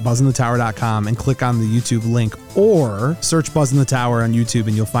website, buzzinthetower.com, and click on the YouTube link, or search Buzz in the Tower on YouTube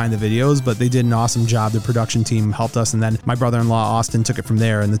and you'll find the videos. But they did an awesome job. The production team helped us, and then my brother-in-law Austin took it from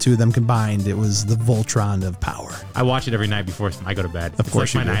there, and the two of them combined, it was the Voltron of power. I watch it every night before I go to bed. Of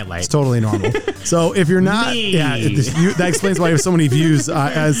course, like you my do. nightlight. It's totally normal. So if you're not, that explains why you have so many views,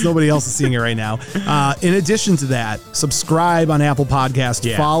 as nobody else is seeing it right now. In addition to that, subscribe on Apple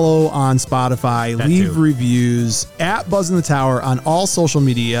Podcasts, follow on Spotify, leave reviews at Buzz in the Tower on all social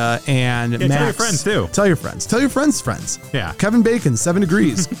media, and Max, tell your friends too. Tell your friends. Tell your friends. Yeah. Kevin Bacon, 7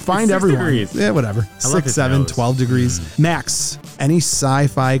 degrees. Find 6 everyone. degrees. Yeah, whatever. 6, 7, 12 degrees. Max, any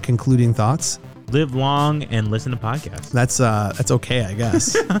sci-fi concluding thoughts? Live long and listen to podcasts. That's okay, I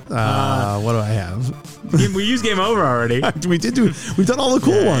guess. What do I have? We used Game Over already. We've done all the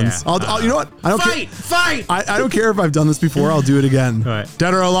cool ones. Yeah. You know what? I don't Fight! I don't care if I've done this before. I'll do it again. Right.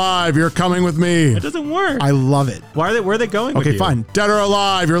 Dead or alive, you're coming with me. It doesn't work. I love it. Where are they going? Okay, fine. Dead or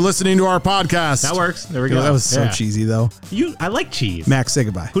alive, you're listening to our podcast. That works. There we go. That was so cheesy, though. I like cheese. Max, say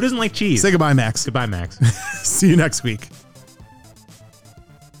goodbye. Who doesn't like cheese? Say goodbye, Max. Goodbye, Max. See you next week.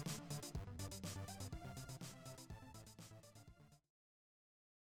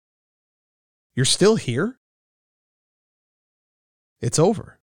 You're still here? It's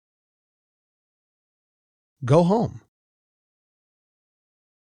over. Go home.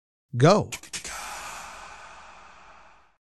 Go.